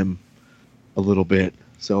frustrated with him a little bit.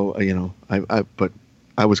 So but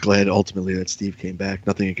I was glad ultimately that Steve came back.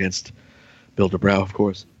 Nothing against Bill DeBrow, of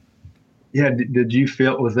course. Yeah, did you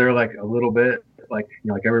feel, was there like a little bit like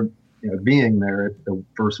being there the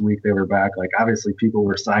first week they were back, like obviously people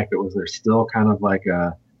were psyched, but was there still kind of like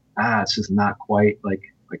it's just not quite like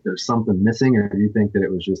there's something missing? Or do you think that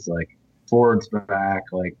it was just like Ford's back,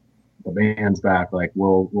 like the band's back, like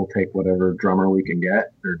we'll take whatever drummer we can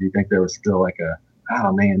get? Or do you think there was still like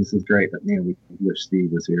oh man, this is great, but man, we wish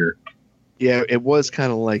Steve was here? Yeah, it was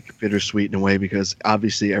kind of like bittersweet in a way, because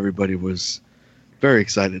obviously everybody was very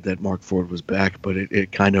excited that Mark Ford was back, but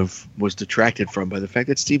it kind of was detracted from by the fact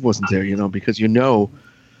that Steve wasn't there, because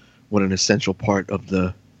what an essential part of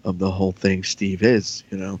the whole thing Steve is,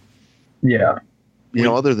 Yeah.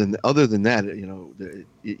 Other than that,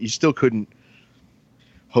 you still couldn't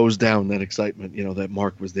hose down that excitement, that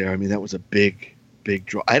Mark was there. I mean, that was a big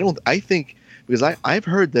draw. I think because I've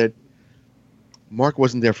heard that Mark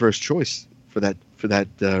wasn't their first choice for that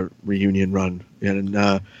reunion run, and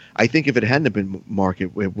I think if it hadn't been Mark,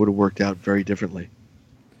 it would have worked out very differently.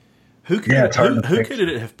 Who could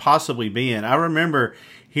it have possibly been? I remember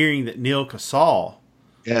hearing that Neal Casal,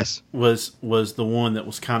 yes, was the one that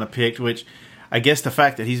was kind of picked, which I guess the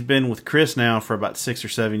fact that he's been with Chris now for about 6 or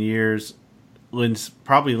 7 years lends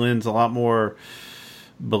a lot more,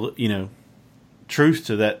 truth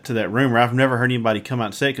to that rumor. I've never heard anybody come out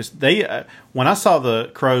and say it, because they when I saw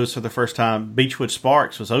the Crows for the first time, Beachwood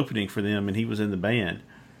Sparks was opening for them and he was in the band.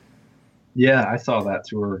 Yeah, I saw that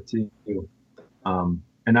tour too.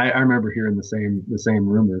 And I remember hearing the same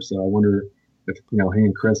rumor. So I wonder if he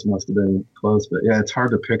and Chris must have been close. But yeah, it's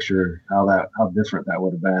hard to picture how different that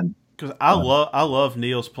would have been. Because I love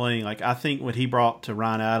Neal's playing. Like, I think what he brought to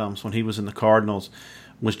Ryan Adams when he was in the Cardinals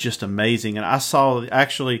was just amazing. And I saw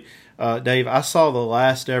Dave, I saw the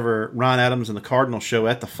last ever Ryan Adams and the Cardinals show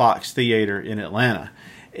at the Fox Theater in Atlanta,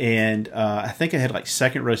 and I think I had like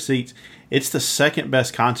second row seats. It's the second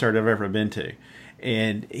best concert I've ever been to,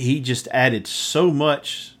 and he just added so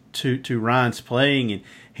much to Ryan's playing, and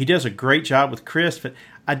he does a great job with Chris. But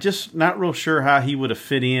I just not real sure how he would have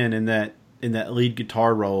fit in that lead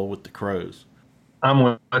guitar role with the Crows. I'm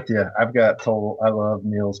with you. I've got told I love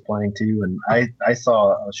Neal's playing too, and I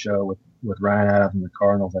saw a show with Ryan Adams and the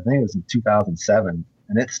Cardinals. I think it was in 2007,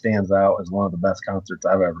 and it stands out as one of the best concerts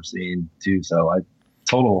I've ever seen too. So I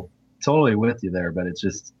totally with you there. But it's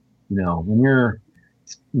just when you're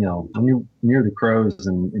the Crows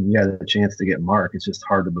and you had a chance to get Mark, it's just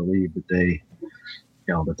hard to believe that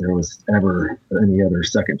that there was ever any other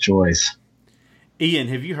second choice. Ian,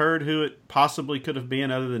 have you heard who it possibly could have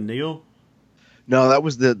been other than Neal? No, that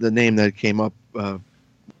was the name that came up in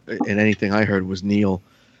anything I heard was Neal.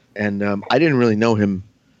 And I didn't really know him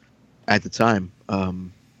at the time,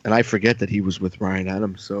 and I forget that he was with Ryan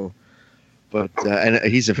Adams. So, but and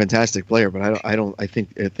he's a fantastic player. But I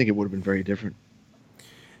think it would have been very different.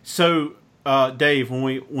 So, Dave,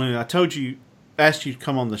 when I asked you to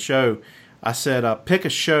come on the show, I said pick a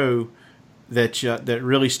show that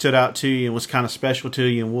really stood out to you and was kind of special to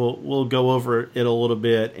you, and we'll go over it a little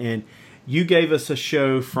bit. And you gave us a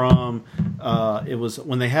show from it was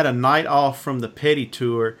when they had a night off from the Petty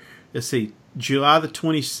tour. Let's see, July the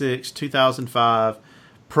 26th, 2005,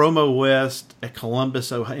 Promo West in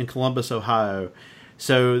Columbus, Ohio.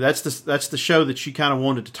 So that's the show that you kind of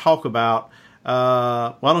wanted to talk about.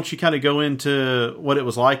 Why don't you kind of go into what it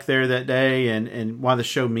was like there that day and why the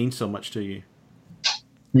show means so much to you?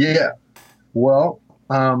 Yeah. Well,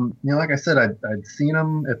 like I said, I'd seen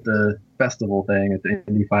him at the festival thing at the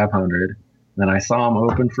Indy 500. Then I saw him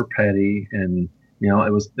open for Petty, and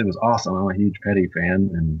it was awesome. I'm a huge Petty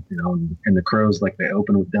fan, and and the Crows, like, they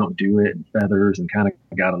opened with "Don't Do It" and Feathers, and kind of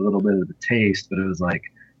got a little bit of the taste. But it was like,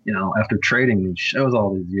 after trading these shows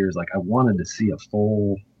all these years, like, I wanted to see a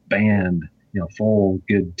full band, full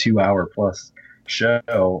good 2-hour plus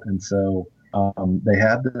show. And so they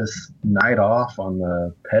had this night off on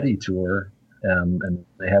the Petty tour. And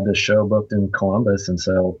they had this show booked in Columbus, and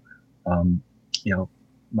so,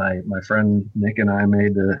 my friend Nick and I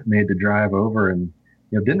made the drive over, and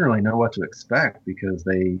didn't really know what to expect, because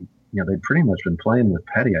they they'd pretty much been playing with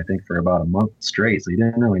Petty, I think, for about a month straight. So you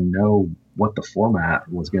didn't really know what the format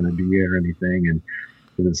was going to be or anything. And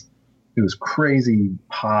it was crazy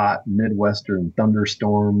hot Midwestern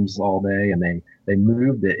thunderstorms all day, and they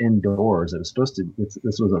moved it indoors. It was supposed to.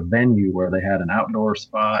 This was a venue where they had an outdoor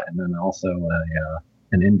spot and then also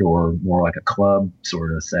an indoor, more like a club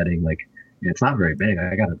sort of setting. Like, it's not very big.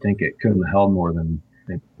 I got to think it couldn't have held more than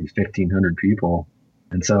maybe 1,500 people.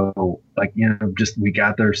 And so, like, just we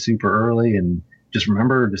got there super early, and just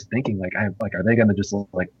remember just thinking, like, are they going to just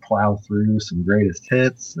like plow through some greatest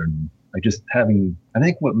hits? And like just having, I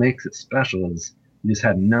think what makes it special is you just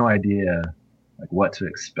had no idea like what to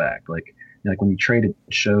expect. Like when you traded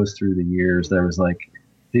shows through the years, there was like,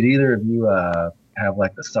 did either of you have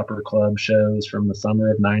like the Supper Club shows from the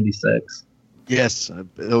summer of '96? Yes,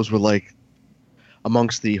 those were like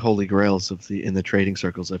amongst the holy grails in the trading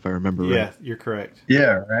circles, if I remember right. Yeah, you're correct.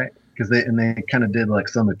 Yeah, right. Because they kind of did like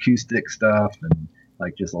some acoustic stuff and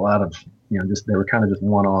like just a lot of just they were kind of just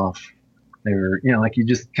one off. They were like you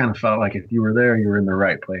just kind of felt like if you were there, you were in the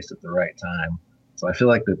right place at the right time. So I feel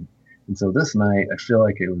like that. And so this night, I feel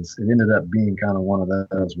like it ended up being kind of one of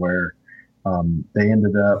those where they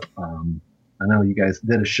ended up. I know you guys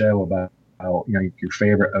did a show about how your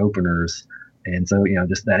favorite openers, and so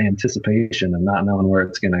just that anticipation of not knowing where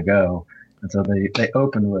it's going to go. And so they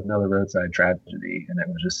opened with Another Roadside Tragedy, and it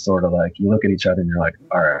was just sort of like you look at each other and you're like,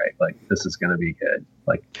 all right, like this is going to be good.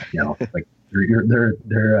 Like like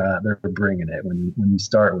they're bringing it when you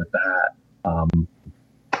start with that.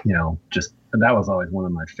 Just that was always one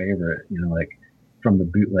of my favorite. Like from the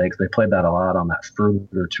bootlegs, they played that a lot on that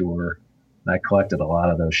Further tour. And I collected a lot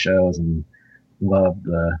of those shows and loved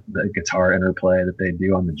the guitar interplay that they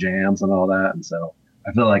do on the jams and all that. And so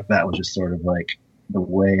I feel like that was just sort of like the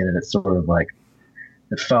way that it sort of like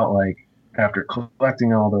it felt like after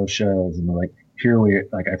collecting all those shows and like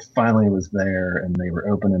I finally was there and they were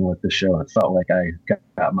opening with the show. It felt like I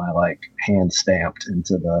got my like hand stamped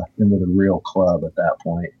into the real club at that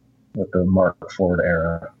point with the Mark Ford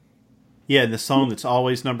era. Yeah, and the song that's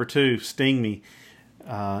always number 2, "Sting Me,"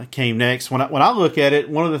 came next. When I look at it,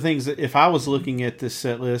 one of the things that if I was looking at this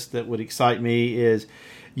set list that would excite me is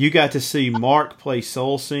you got to see Mark play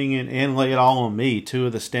Soul Singing and Lay It All on Me, 2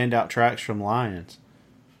 of the standout tracks from Lions.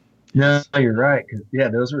 No, you're right.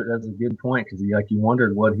 That's a good point because you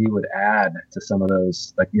wondered what he would add to some of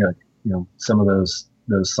those, some of those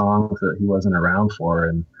songs that he wasn't around for,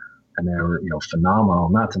 and they were phenomenal.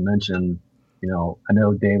 Not to mention, I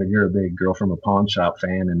know David, you're a big Girl from a Pawn Shop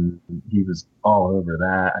fan, and he was all over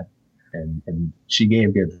that. And She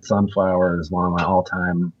Gave Good Sunflower is one of my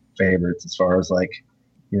all-time favorites as far as like,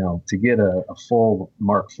 to get a full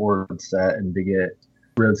Mark Ford set and to get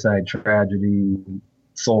Roadside Tragedy,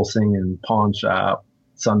 Soul Singing, Pawn Shop,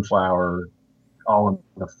 Sunflower, all in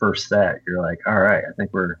the first set. You're like, all right, I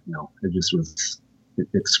think we're,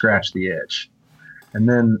 it scratched the itch. And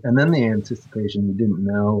then the anticipation, you didn't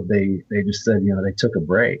know. They just said, they took a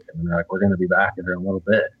break and they're like, we're going to be back in here in a little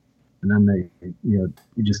bit. And then they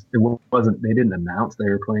didn't announce they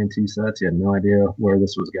were playing 2 sets. You had no idea where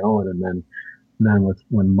this was going. And then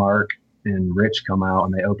when Mark and Rich come out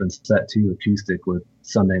and they open set 2 acoustic with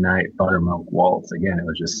Sunday Night Buttermilk Waltz, again, it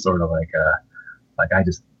was just sort of like I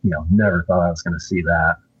just never thought I was going to see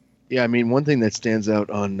that. Yeah, I mean, one thing that stands out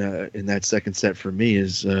on in that second set for me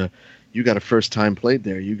is you got a first time played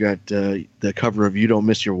there. You got the cover of "You Don't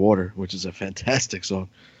Miss Your Water," which is a fantastic song.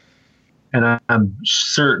 And I'm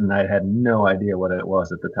certain I had no idea what it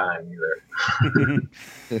was at the time either.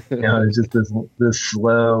 It's just this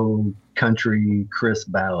slow country crisp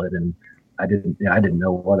ballad, and I didn't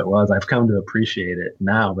know what it was. I've come to appreciate it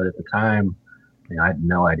now, but at the time, I had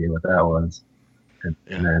no idea what that was. And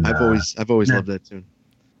then, I've always loved that tune.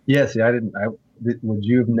 Yeah, see, I didn't. Would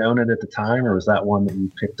you have known it at the time, or was that one that you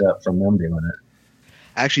picked up from them doing it?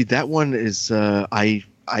 Actually, that one is I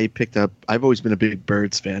picked up. I've always been a big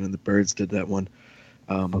Byrds fan, and the Byrds did that one.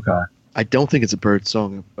 Okay. I don't think it's a Byrds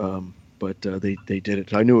song, but they did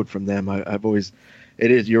it. I knew it from them. I've always.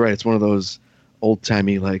 It is. You're right. It's one of those old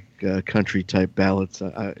timey like country type ballads.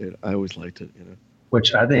 I always liked it.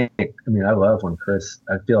 Which I think. I mean, I love when Chris.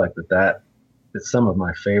 I feel like that it's some of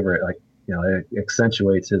my favorite. Like it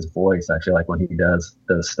accentuates his voice. I feel like when he does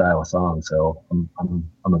this style of song. So I'm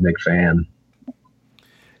a big fan.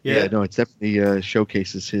 Yeah, no, it definitely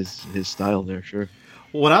showcases his style there. Sure.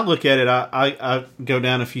 When I look at it, I go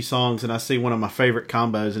down a few songs and I see one of my favorite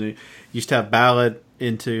combos, and it used to have ballad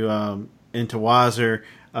into Wiser,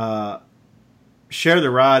 Share the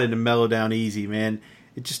Ride, and Mellow Down Easy. Man,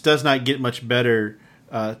 it just does not get much better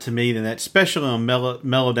to me than that, especially on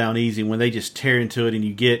Mellow Down Easy when they just tear into it, and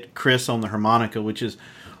you get Chris on the harmonica, which is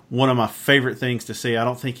one of my favorite things to see. I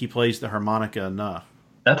don't think he plays the harmonica enough.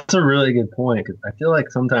 That's a really good point, because I feel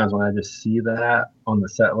like sometimes when I just see that on the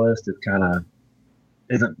set list, it kind of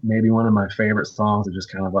isn't maybe one of my favorite songs. It's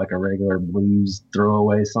just kind of like a regular blues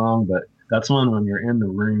throwaway song. But that's one when you're in the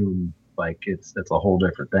room, like it's a whole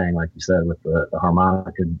different thing. Like you said, with the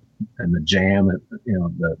harmonica and the jam, and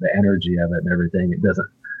the energy of it and everything. It doesn't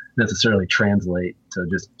necessarily translate to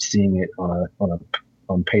just seeing it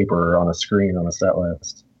on paper or on a screen on a set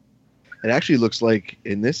list. It actually looks like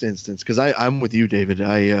in this instance, because I'm with you, David.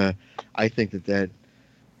 I think that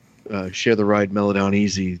Share the Ride, Mellow Down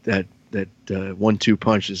Easy, that 1-2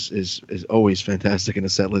 punch is always fantastic in a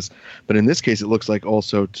set list. But in this case, it looks like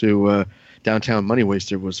also to Downtown Money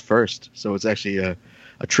Waster was first, so it's actually a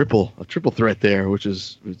triple threat there,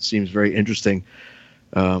 it seems very interesting.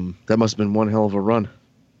 That must have been one hell of a run.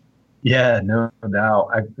 Yeah, no doubt.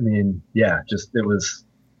 I mean, yeah, just it was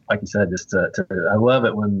like you said. Just I love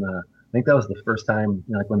it when. I think that was the first time,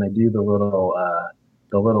 like when they do the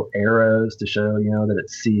little arrows to show, that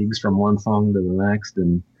it segues from one song to the next,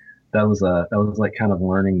 and that was like kind of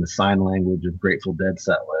learning the sign language of Grateful Dead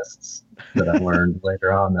set lists that I learned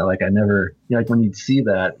later on. That like I never, like when you'd see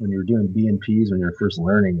that when you were doing B&Ps when you're first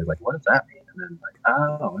learning, it's like, what does that mean? And then like,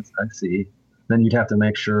 oh, I see. Then you'd have to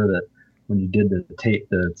make sure that when you did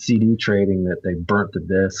the CD trading, that they burnt the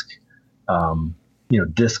disc,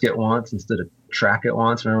 disc it once instead of track it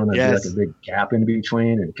once. Remember when there'd be like a big gap in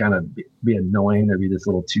between, and kind of be annoying. There'd be this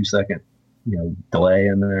little 2-second, delay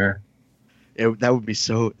in there. That would be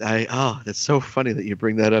so. That's so funny that you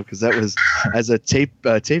bring that up, because that was as a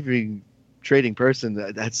taping trading person.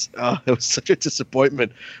 It was such a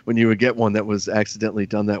disappointment when you would get one that was accidentally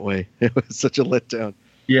done that way. It was such a letdown.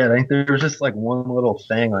 Yeah, I think there was just like one little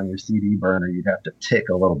thing on your CD burner. You'd have to tick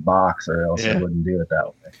a little box, or else it wouldn't do it that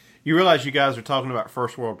way. You realize you guys are talking about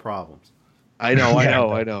first world problems. I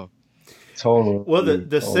know. Totally. Well,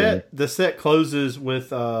 the set closes with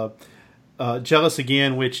 "Jealous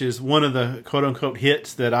Again," which is one of the quote unquote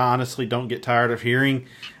hits that I honestly don't get tired of hearing.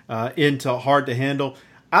 Into Hard to Handle.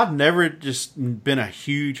 I've never just been a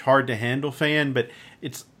huge Hard to Handle fan, but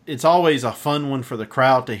it's always a fun one for the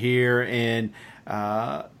crowd to hear. And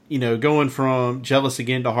going from Jealous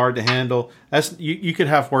Again to Hard to Handle, that's you could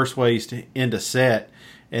have worse ways to end a set.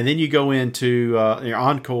 And then you go into your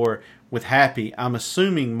encore with Happy. I'm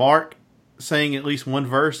assuming Mark sang at least one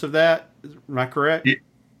verse of that. Am I correct?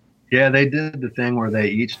 Yeah, they did the thing where they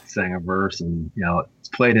each sang a verse, and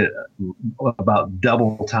played it about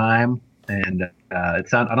double time. And it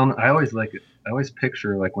sound. I always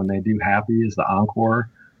picture like when they do Happy as the encore,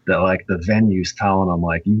 that like the venue's telling them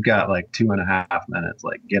like, you've got like 2.5 minutes,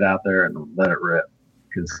 like get out there and let it rip,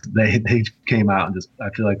 because they came out and just, I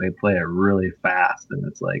feel like they play it really fast, and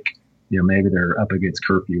it's like, maybe they're up against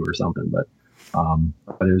curfew or something, but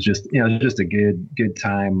it was just just a good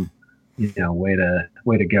time, way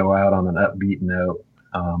to go out on an upbeat note.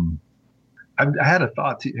 I had a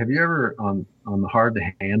thought too. Have you ever on the Hard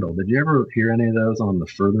to Handle? Did you ever hear any of those on the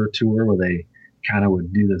Further tour where they kind of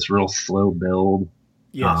would do this real slow build?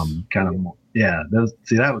 Yes. Those.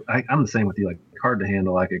 See, I'm the same with you. Like Hard to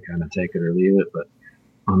Handle, I could kind of take it or leave it, but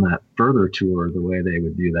on that Further tour, the way they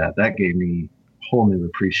would do that gave me a whole new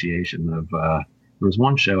appreciation of. There was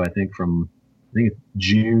one show I think it's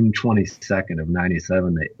June 22nd of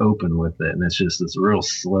 '97. They open with it, and it's just this real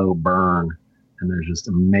slow burn, and there's just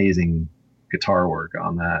amazing guitar work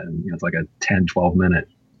on that, and it's like a 10-12 minute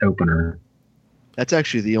opener. That's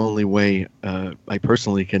actually the only way I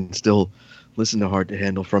personally can still listen to Hard to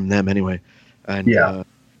Handle from them anyway. And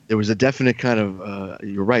there was a definite kind of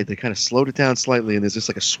you're right, they kind of slowed it down slightly, and there's just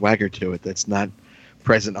like a swagger to it that's not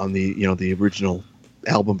present on the the original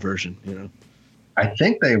album version. I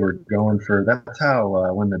think they were going for, that's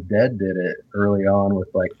how when the Dead did it early on with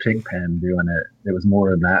like Pigpen doing it, it was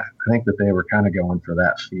more than that. I think that they were kind of going for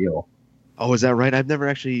that feel. Oh, is that right? I've never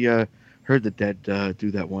actually heard the Dead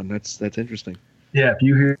do that one. That's interesting. Yeah, if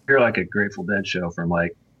you hear like a Grateful Dead show from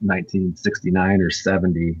like 1969 or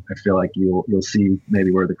 70, I feel like you'll see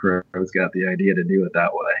maybe where the Crows got the idea to do it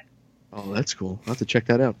that way. Oh, that's cool. I'll have to check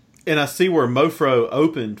that out. And I see where Mofro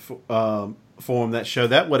opened for them that show.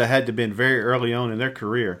 That would have had to have been very early on in their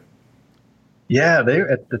career. Yeah, they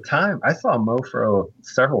at the time I saw Mofro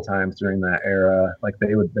several times during that era. Like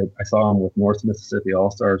I saw them with North Mississippi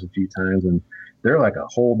All Stars a few times, and they're like a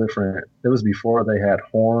whole different. It was before they had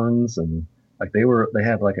horns, and like they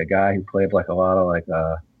had like a guy who played like a lot of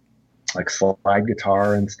like slide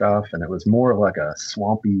guitar and stuff, and it was more of like a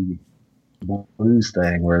swampy blues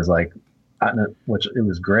thing. Whereas like, which it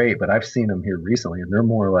was great, but I've seen them here recently, and they're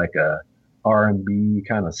more like a R&B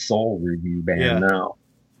kind of soul review band now,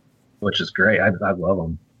 which is great. I love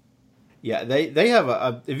them. Yeah, they have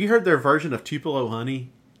have you heard their version of Tupelo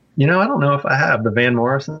Honey? I don't know if I have the Van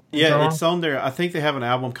Morrison Yeah, song. it's on there. I think they have an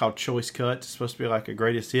album called Choice Cuts. It's supposed to be like a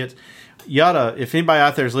greatest hits. You oughta, if anybody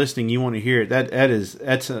out there is listening, you want to hear it.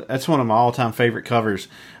 That's one of my all time favorite covers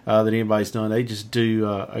that anybody's done. They just do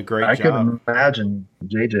a great I job. can imagine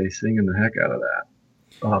JJ singing the heck out of that.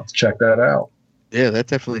 I'll have to check that out. Yeah, that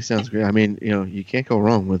definitely sounds great. I mean, you can't go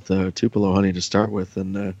wrong with Tupelo Honey to start with,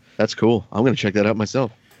 and that's cool. I'm going to check that out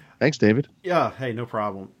myself. Thanks, David. Yeah, hey, no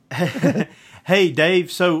problem. Hey,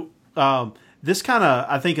 Dave, so this kind of,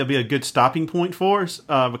 I think, will be a good stopping point for us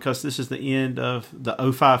because this is the end of the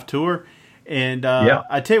 05 tour. And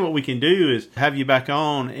I tell you what we can do is have you back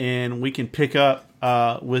on and we can pick up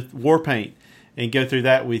with Warpaint and go through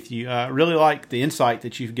that with you. I really like the insight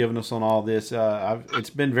that you've given us on all this. It's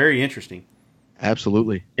been very interesting.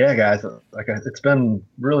 Absolutely. Yeah, guys, it's been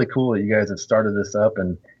really cool that you guys have started this up,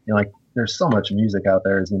 and there's so much music out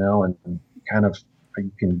there, and kind of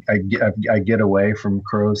I get away from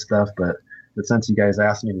Crow stuff, but since you guys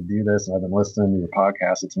asked me to do this, and I've been listening to your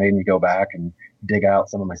podcast, it's made me go back and dig out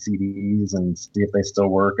some of my CDs and see if they still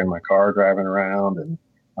work in my car driving around,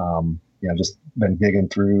 and just been digging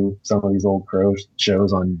through some of these old Crow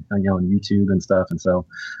shows on YouTube and stuff, and so.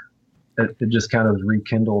 It just kind of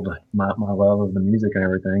rekindled my love of the music and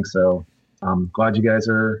everything. So I'm glad you guys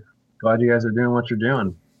are doing what you're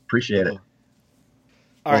doing. Appreciate it.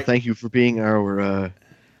 Well, thank you for being our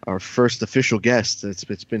first official guest. It's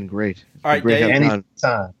been great. All right, Dave. Anytime.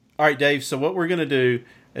 All right, Dave. So what we're going to do,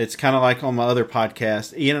 it's kind of like on my other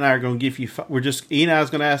podcast. Ian and I are going to give you. Ian and I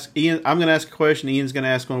is going to ask. Ian, I'm going to ask a question. Ian's going to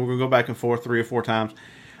ask one. We're going to go back and forth 3 or 4 times.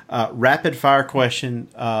 Rapid fire question,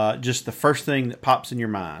 just the first thing that pops in your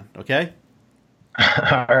mind, okay?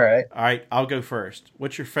 All right. All right, I'll go first.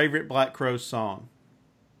 What's your favorite Black Crowes song?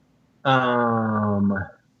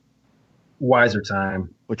 Wiser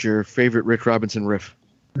Time. What's your favorite Rick Robinson riff?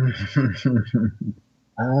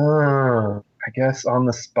 I guess on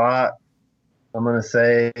the spot, I'm going to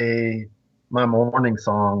say my morning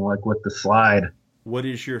song, like with the slide. What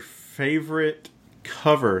is your favorite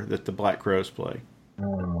cover that the Black Crowes play?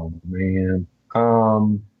 Oh, man.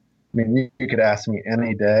 You could ask me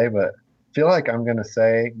any day, but I feel like I'm going to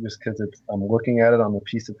say, just because I'm looking at it on the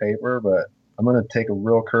piece of paper, but I'm going to take a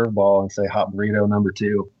real curveball and say Hot Burrito number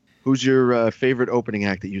 2. Who's your favorite opening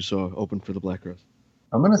act that you saw open for the Black Crowes?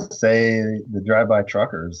 I'm going to say the Drive-By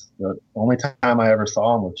Truckers. The only time I ever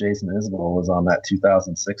saw them with Jason Isbell was on that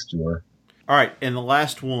 2006 tour. All right, and the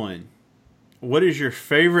last one. What is your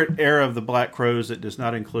favorite era of the Black Crowes that does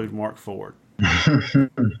not include Mark Ford?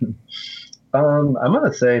 I'm going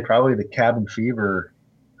to say probably the Cabin Fever.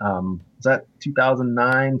 Is that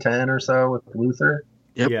 2009, 10 or so with Luther?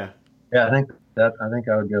 Yep. Yeah. Yeah, I think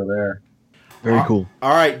I would go there. Very cool.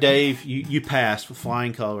 All right, Dave, you passed with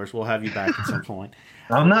flying colors. We'll have you back at some point.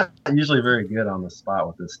 I'm not usually very good on the spot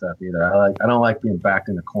with this stuff either. I don't like being backed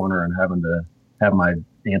in a corner and having to have my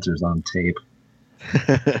answers on tape.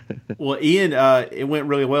 Well, Ian, it went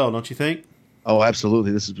really well, don't you think? Oh,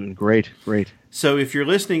 absolutely. This has been great. So if you're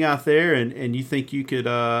listening out there and you think you could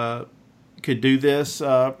do this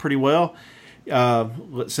pretty well,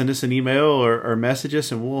 send us an email or message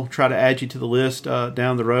us, and we'll try to add you to the list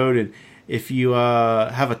down the road. And if you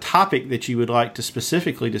have a topic that you would like to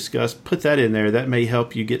specifically discuss, put that in there. That may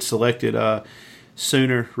help you get selected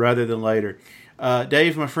sooner rather than later.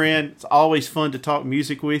 Dave, my friend, it's always fun to talk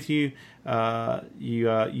music with you.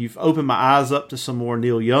 You've opened my eyes up to some more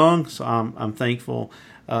Neil Young, so I'm thankful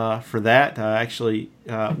for that. I actually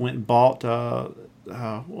went and bought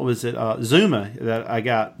Zuma that I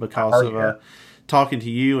got because of talking to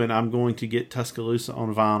you, and I'm going to get Tuscaloosa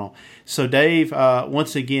on vinyl. So Dave,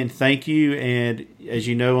 once again, thank you. And as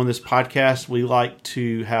you know, on this podcast, we like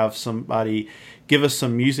to have somebody give us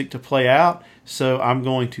some music to play out. So I'm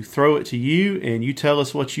going to throw it to you, and you tell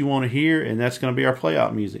us what you want to hear, and that's going to be our play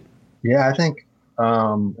out music. Yeah, I think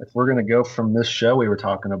if we're going to go from this show we were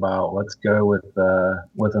talking about, let's go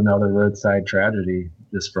with Another Roadside Tragedy.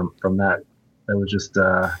 Just from that, that was just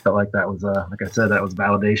felt like that was like I said, that was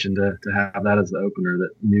validation to have that as the opener. That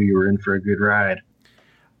knew you were in for a good ride.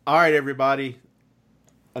 All right, everybody,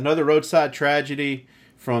 Another Roadside Tragedy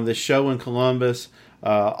from the show in Columbus,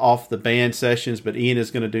 off the band sessions. But Ian is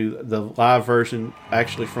going to do the live version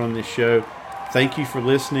actually from this show. Thank you for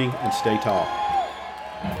listening, and stay tall.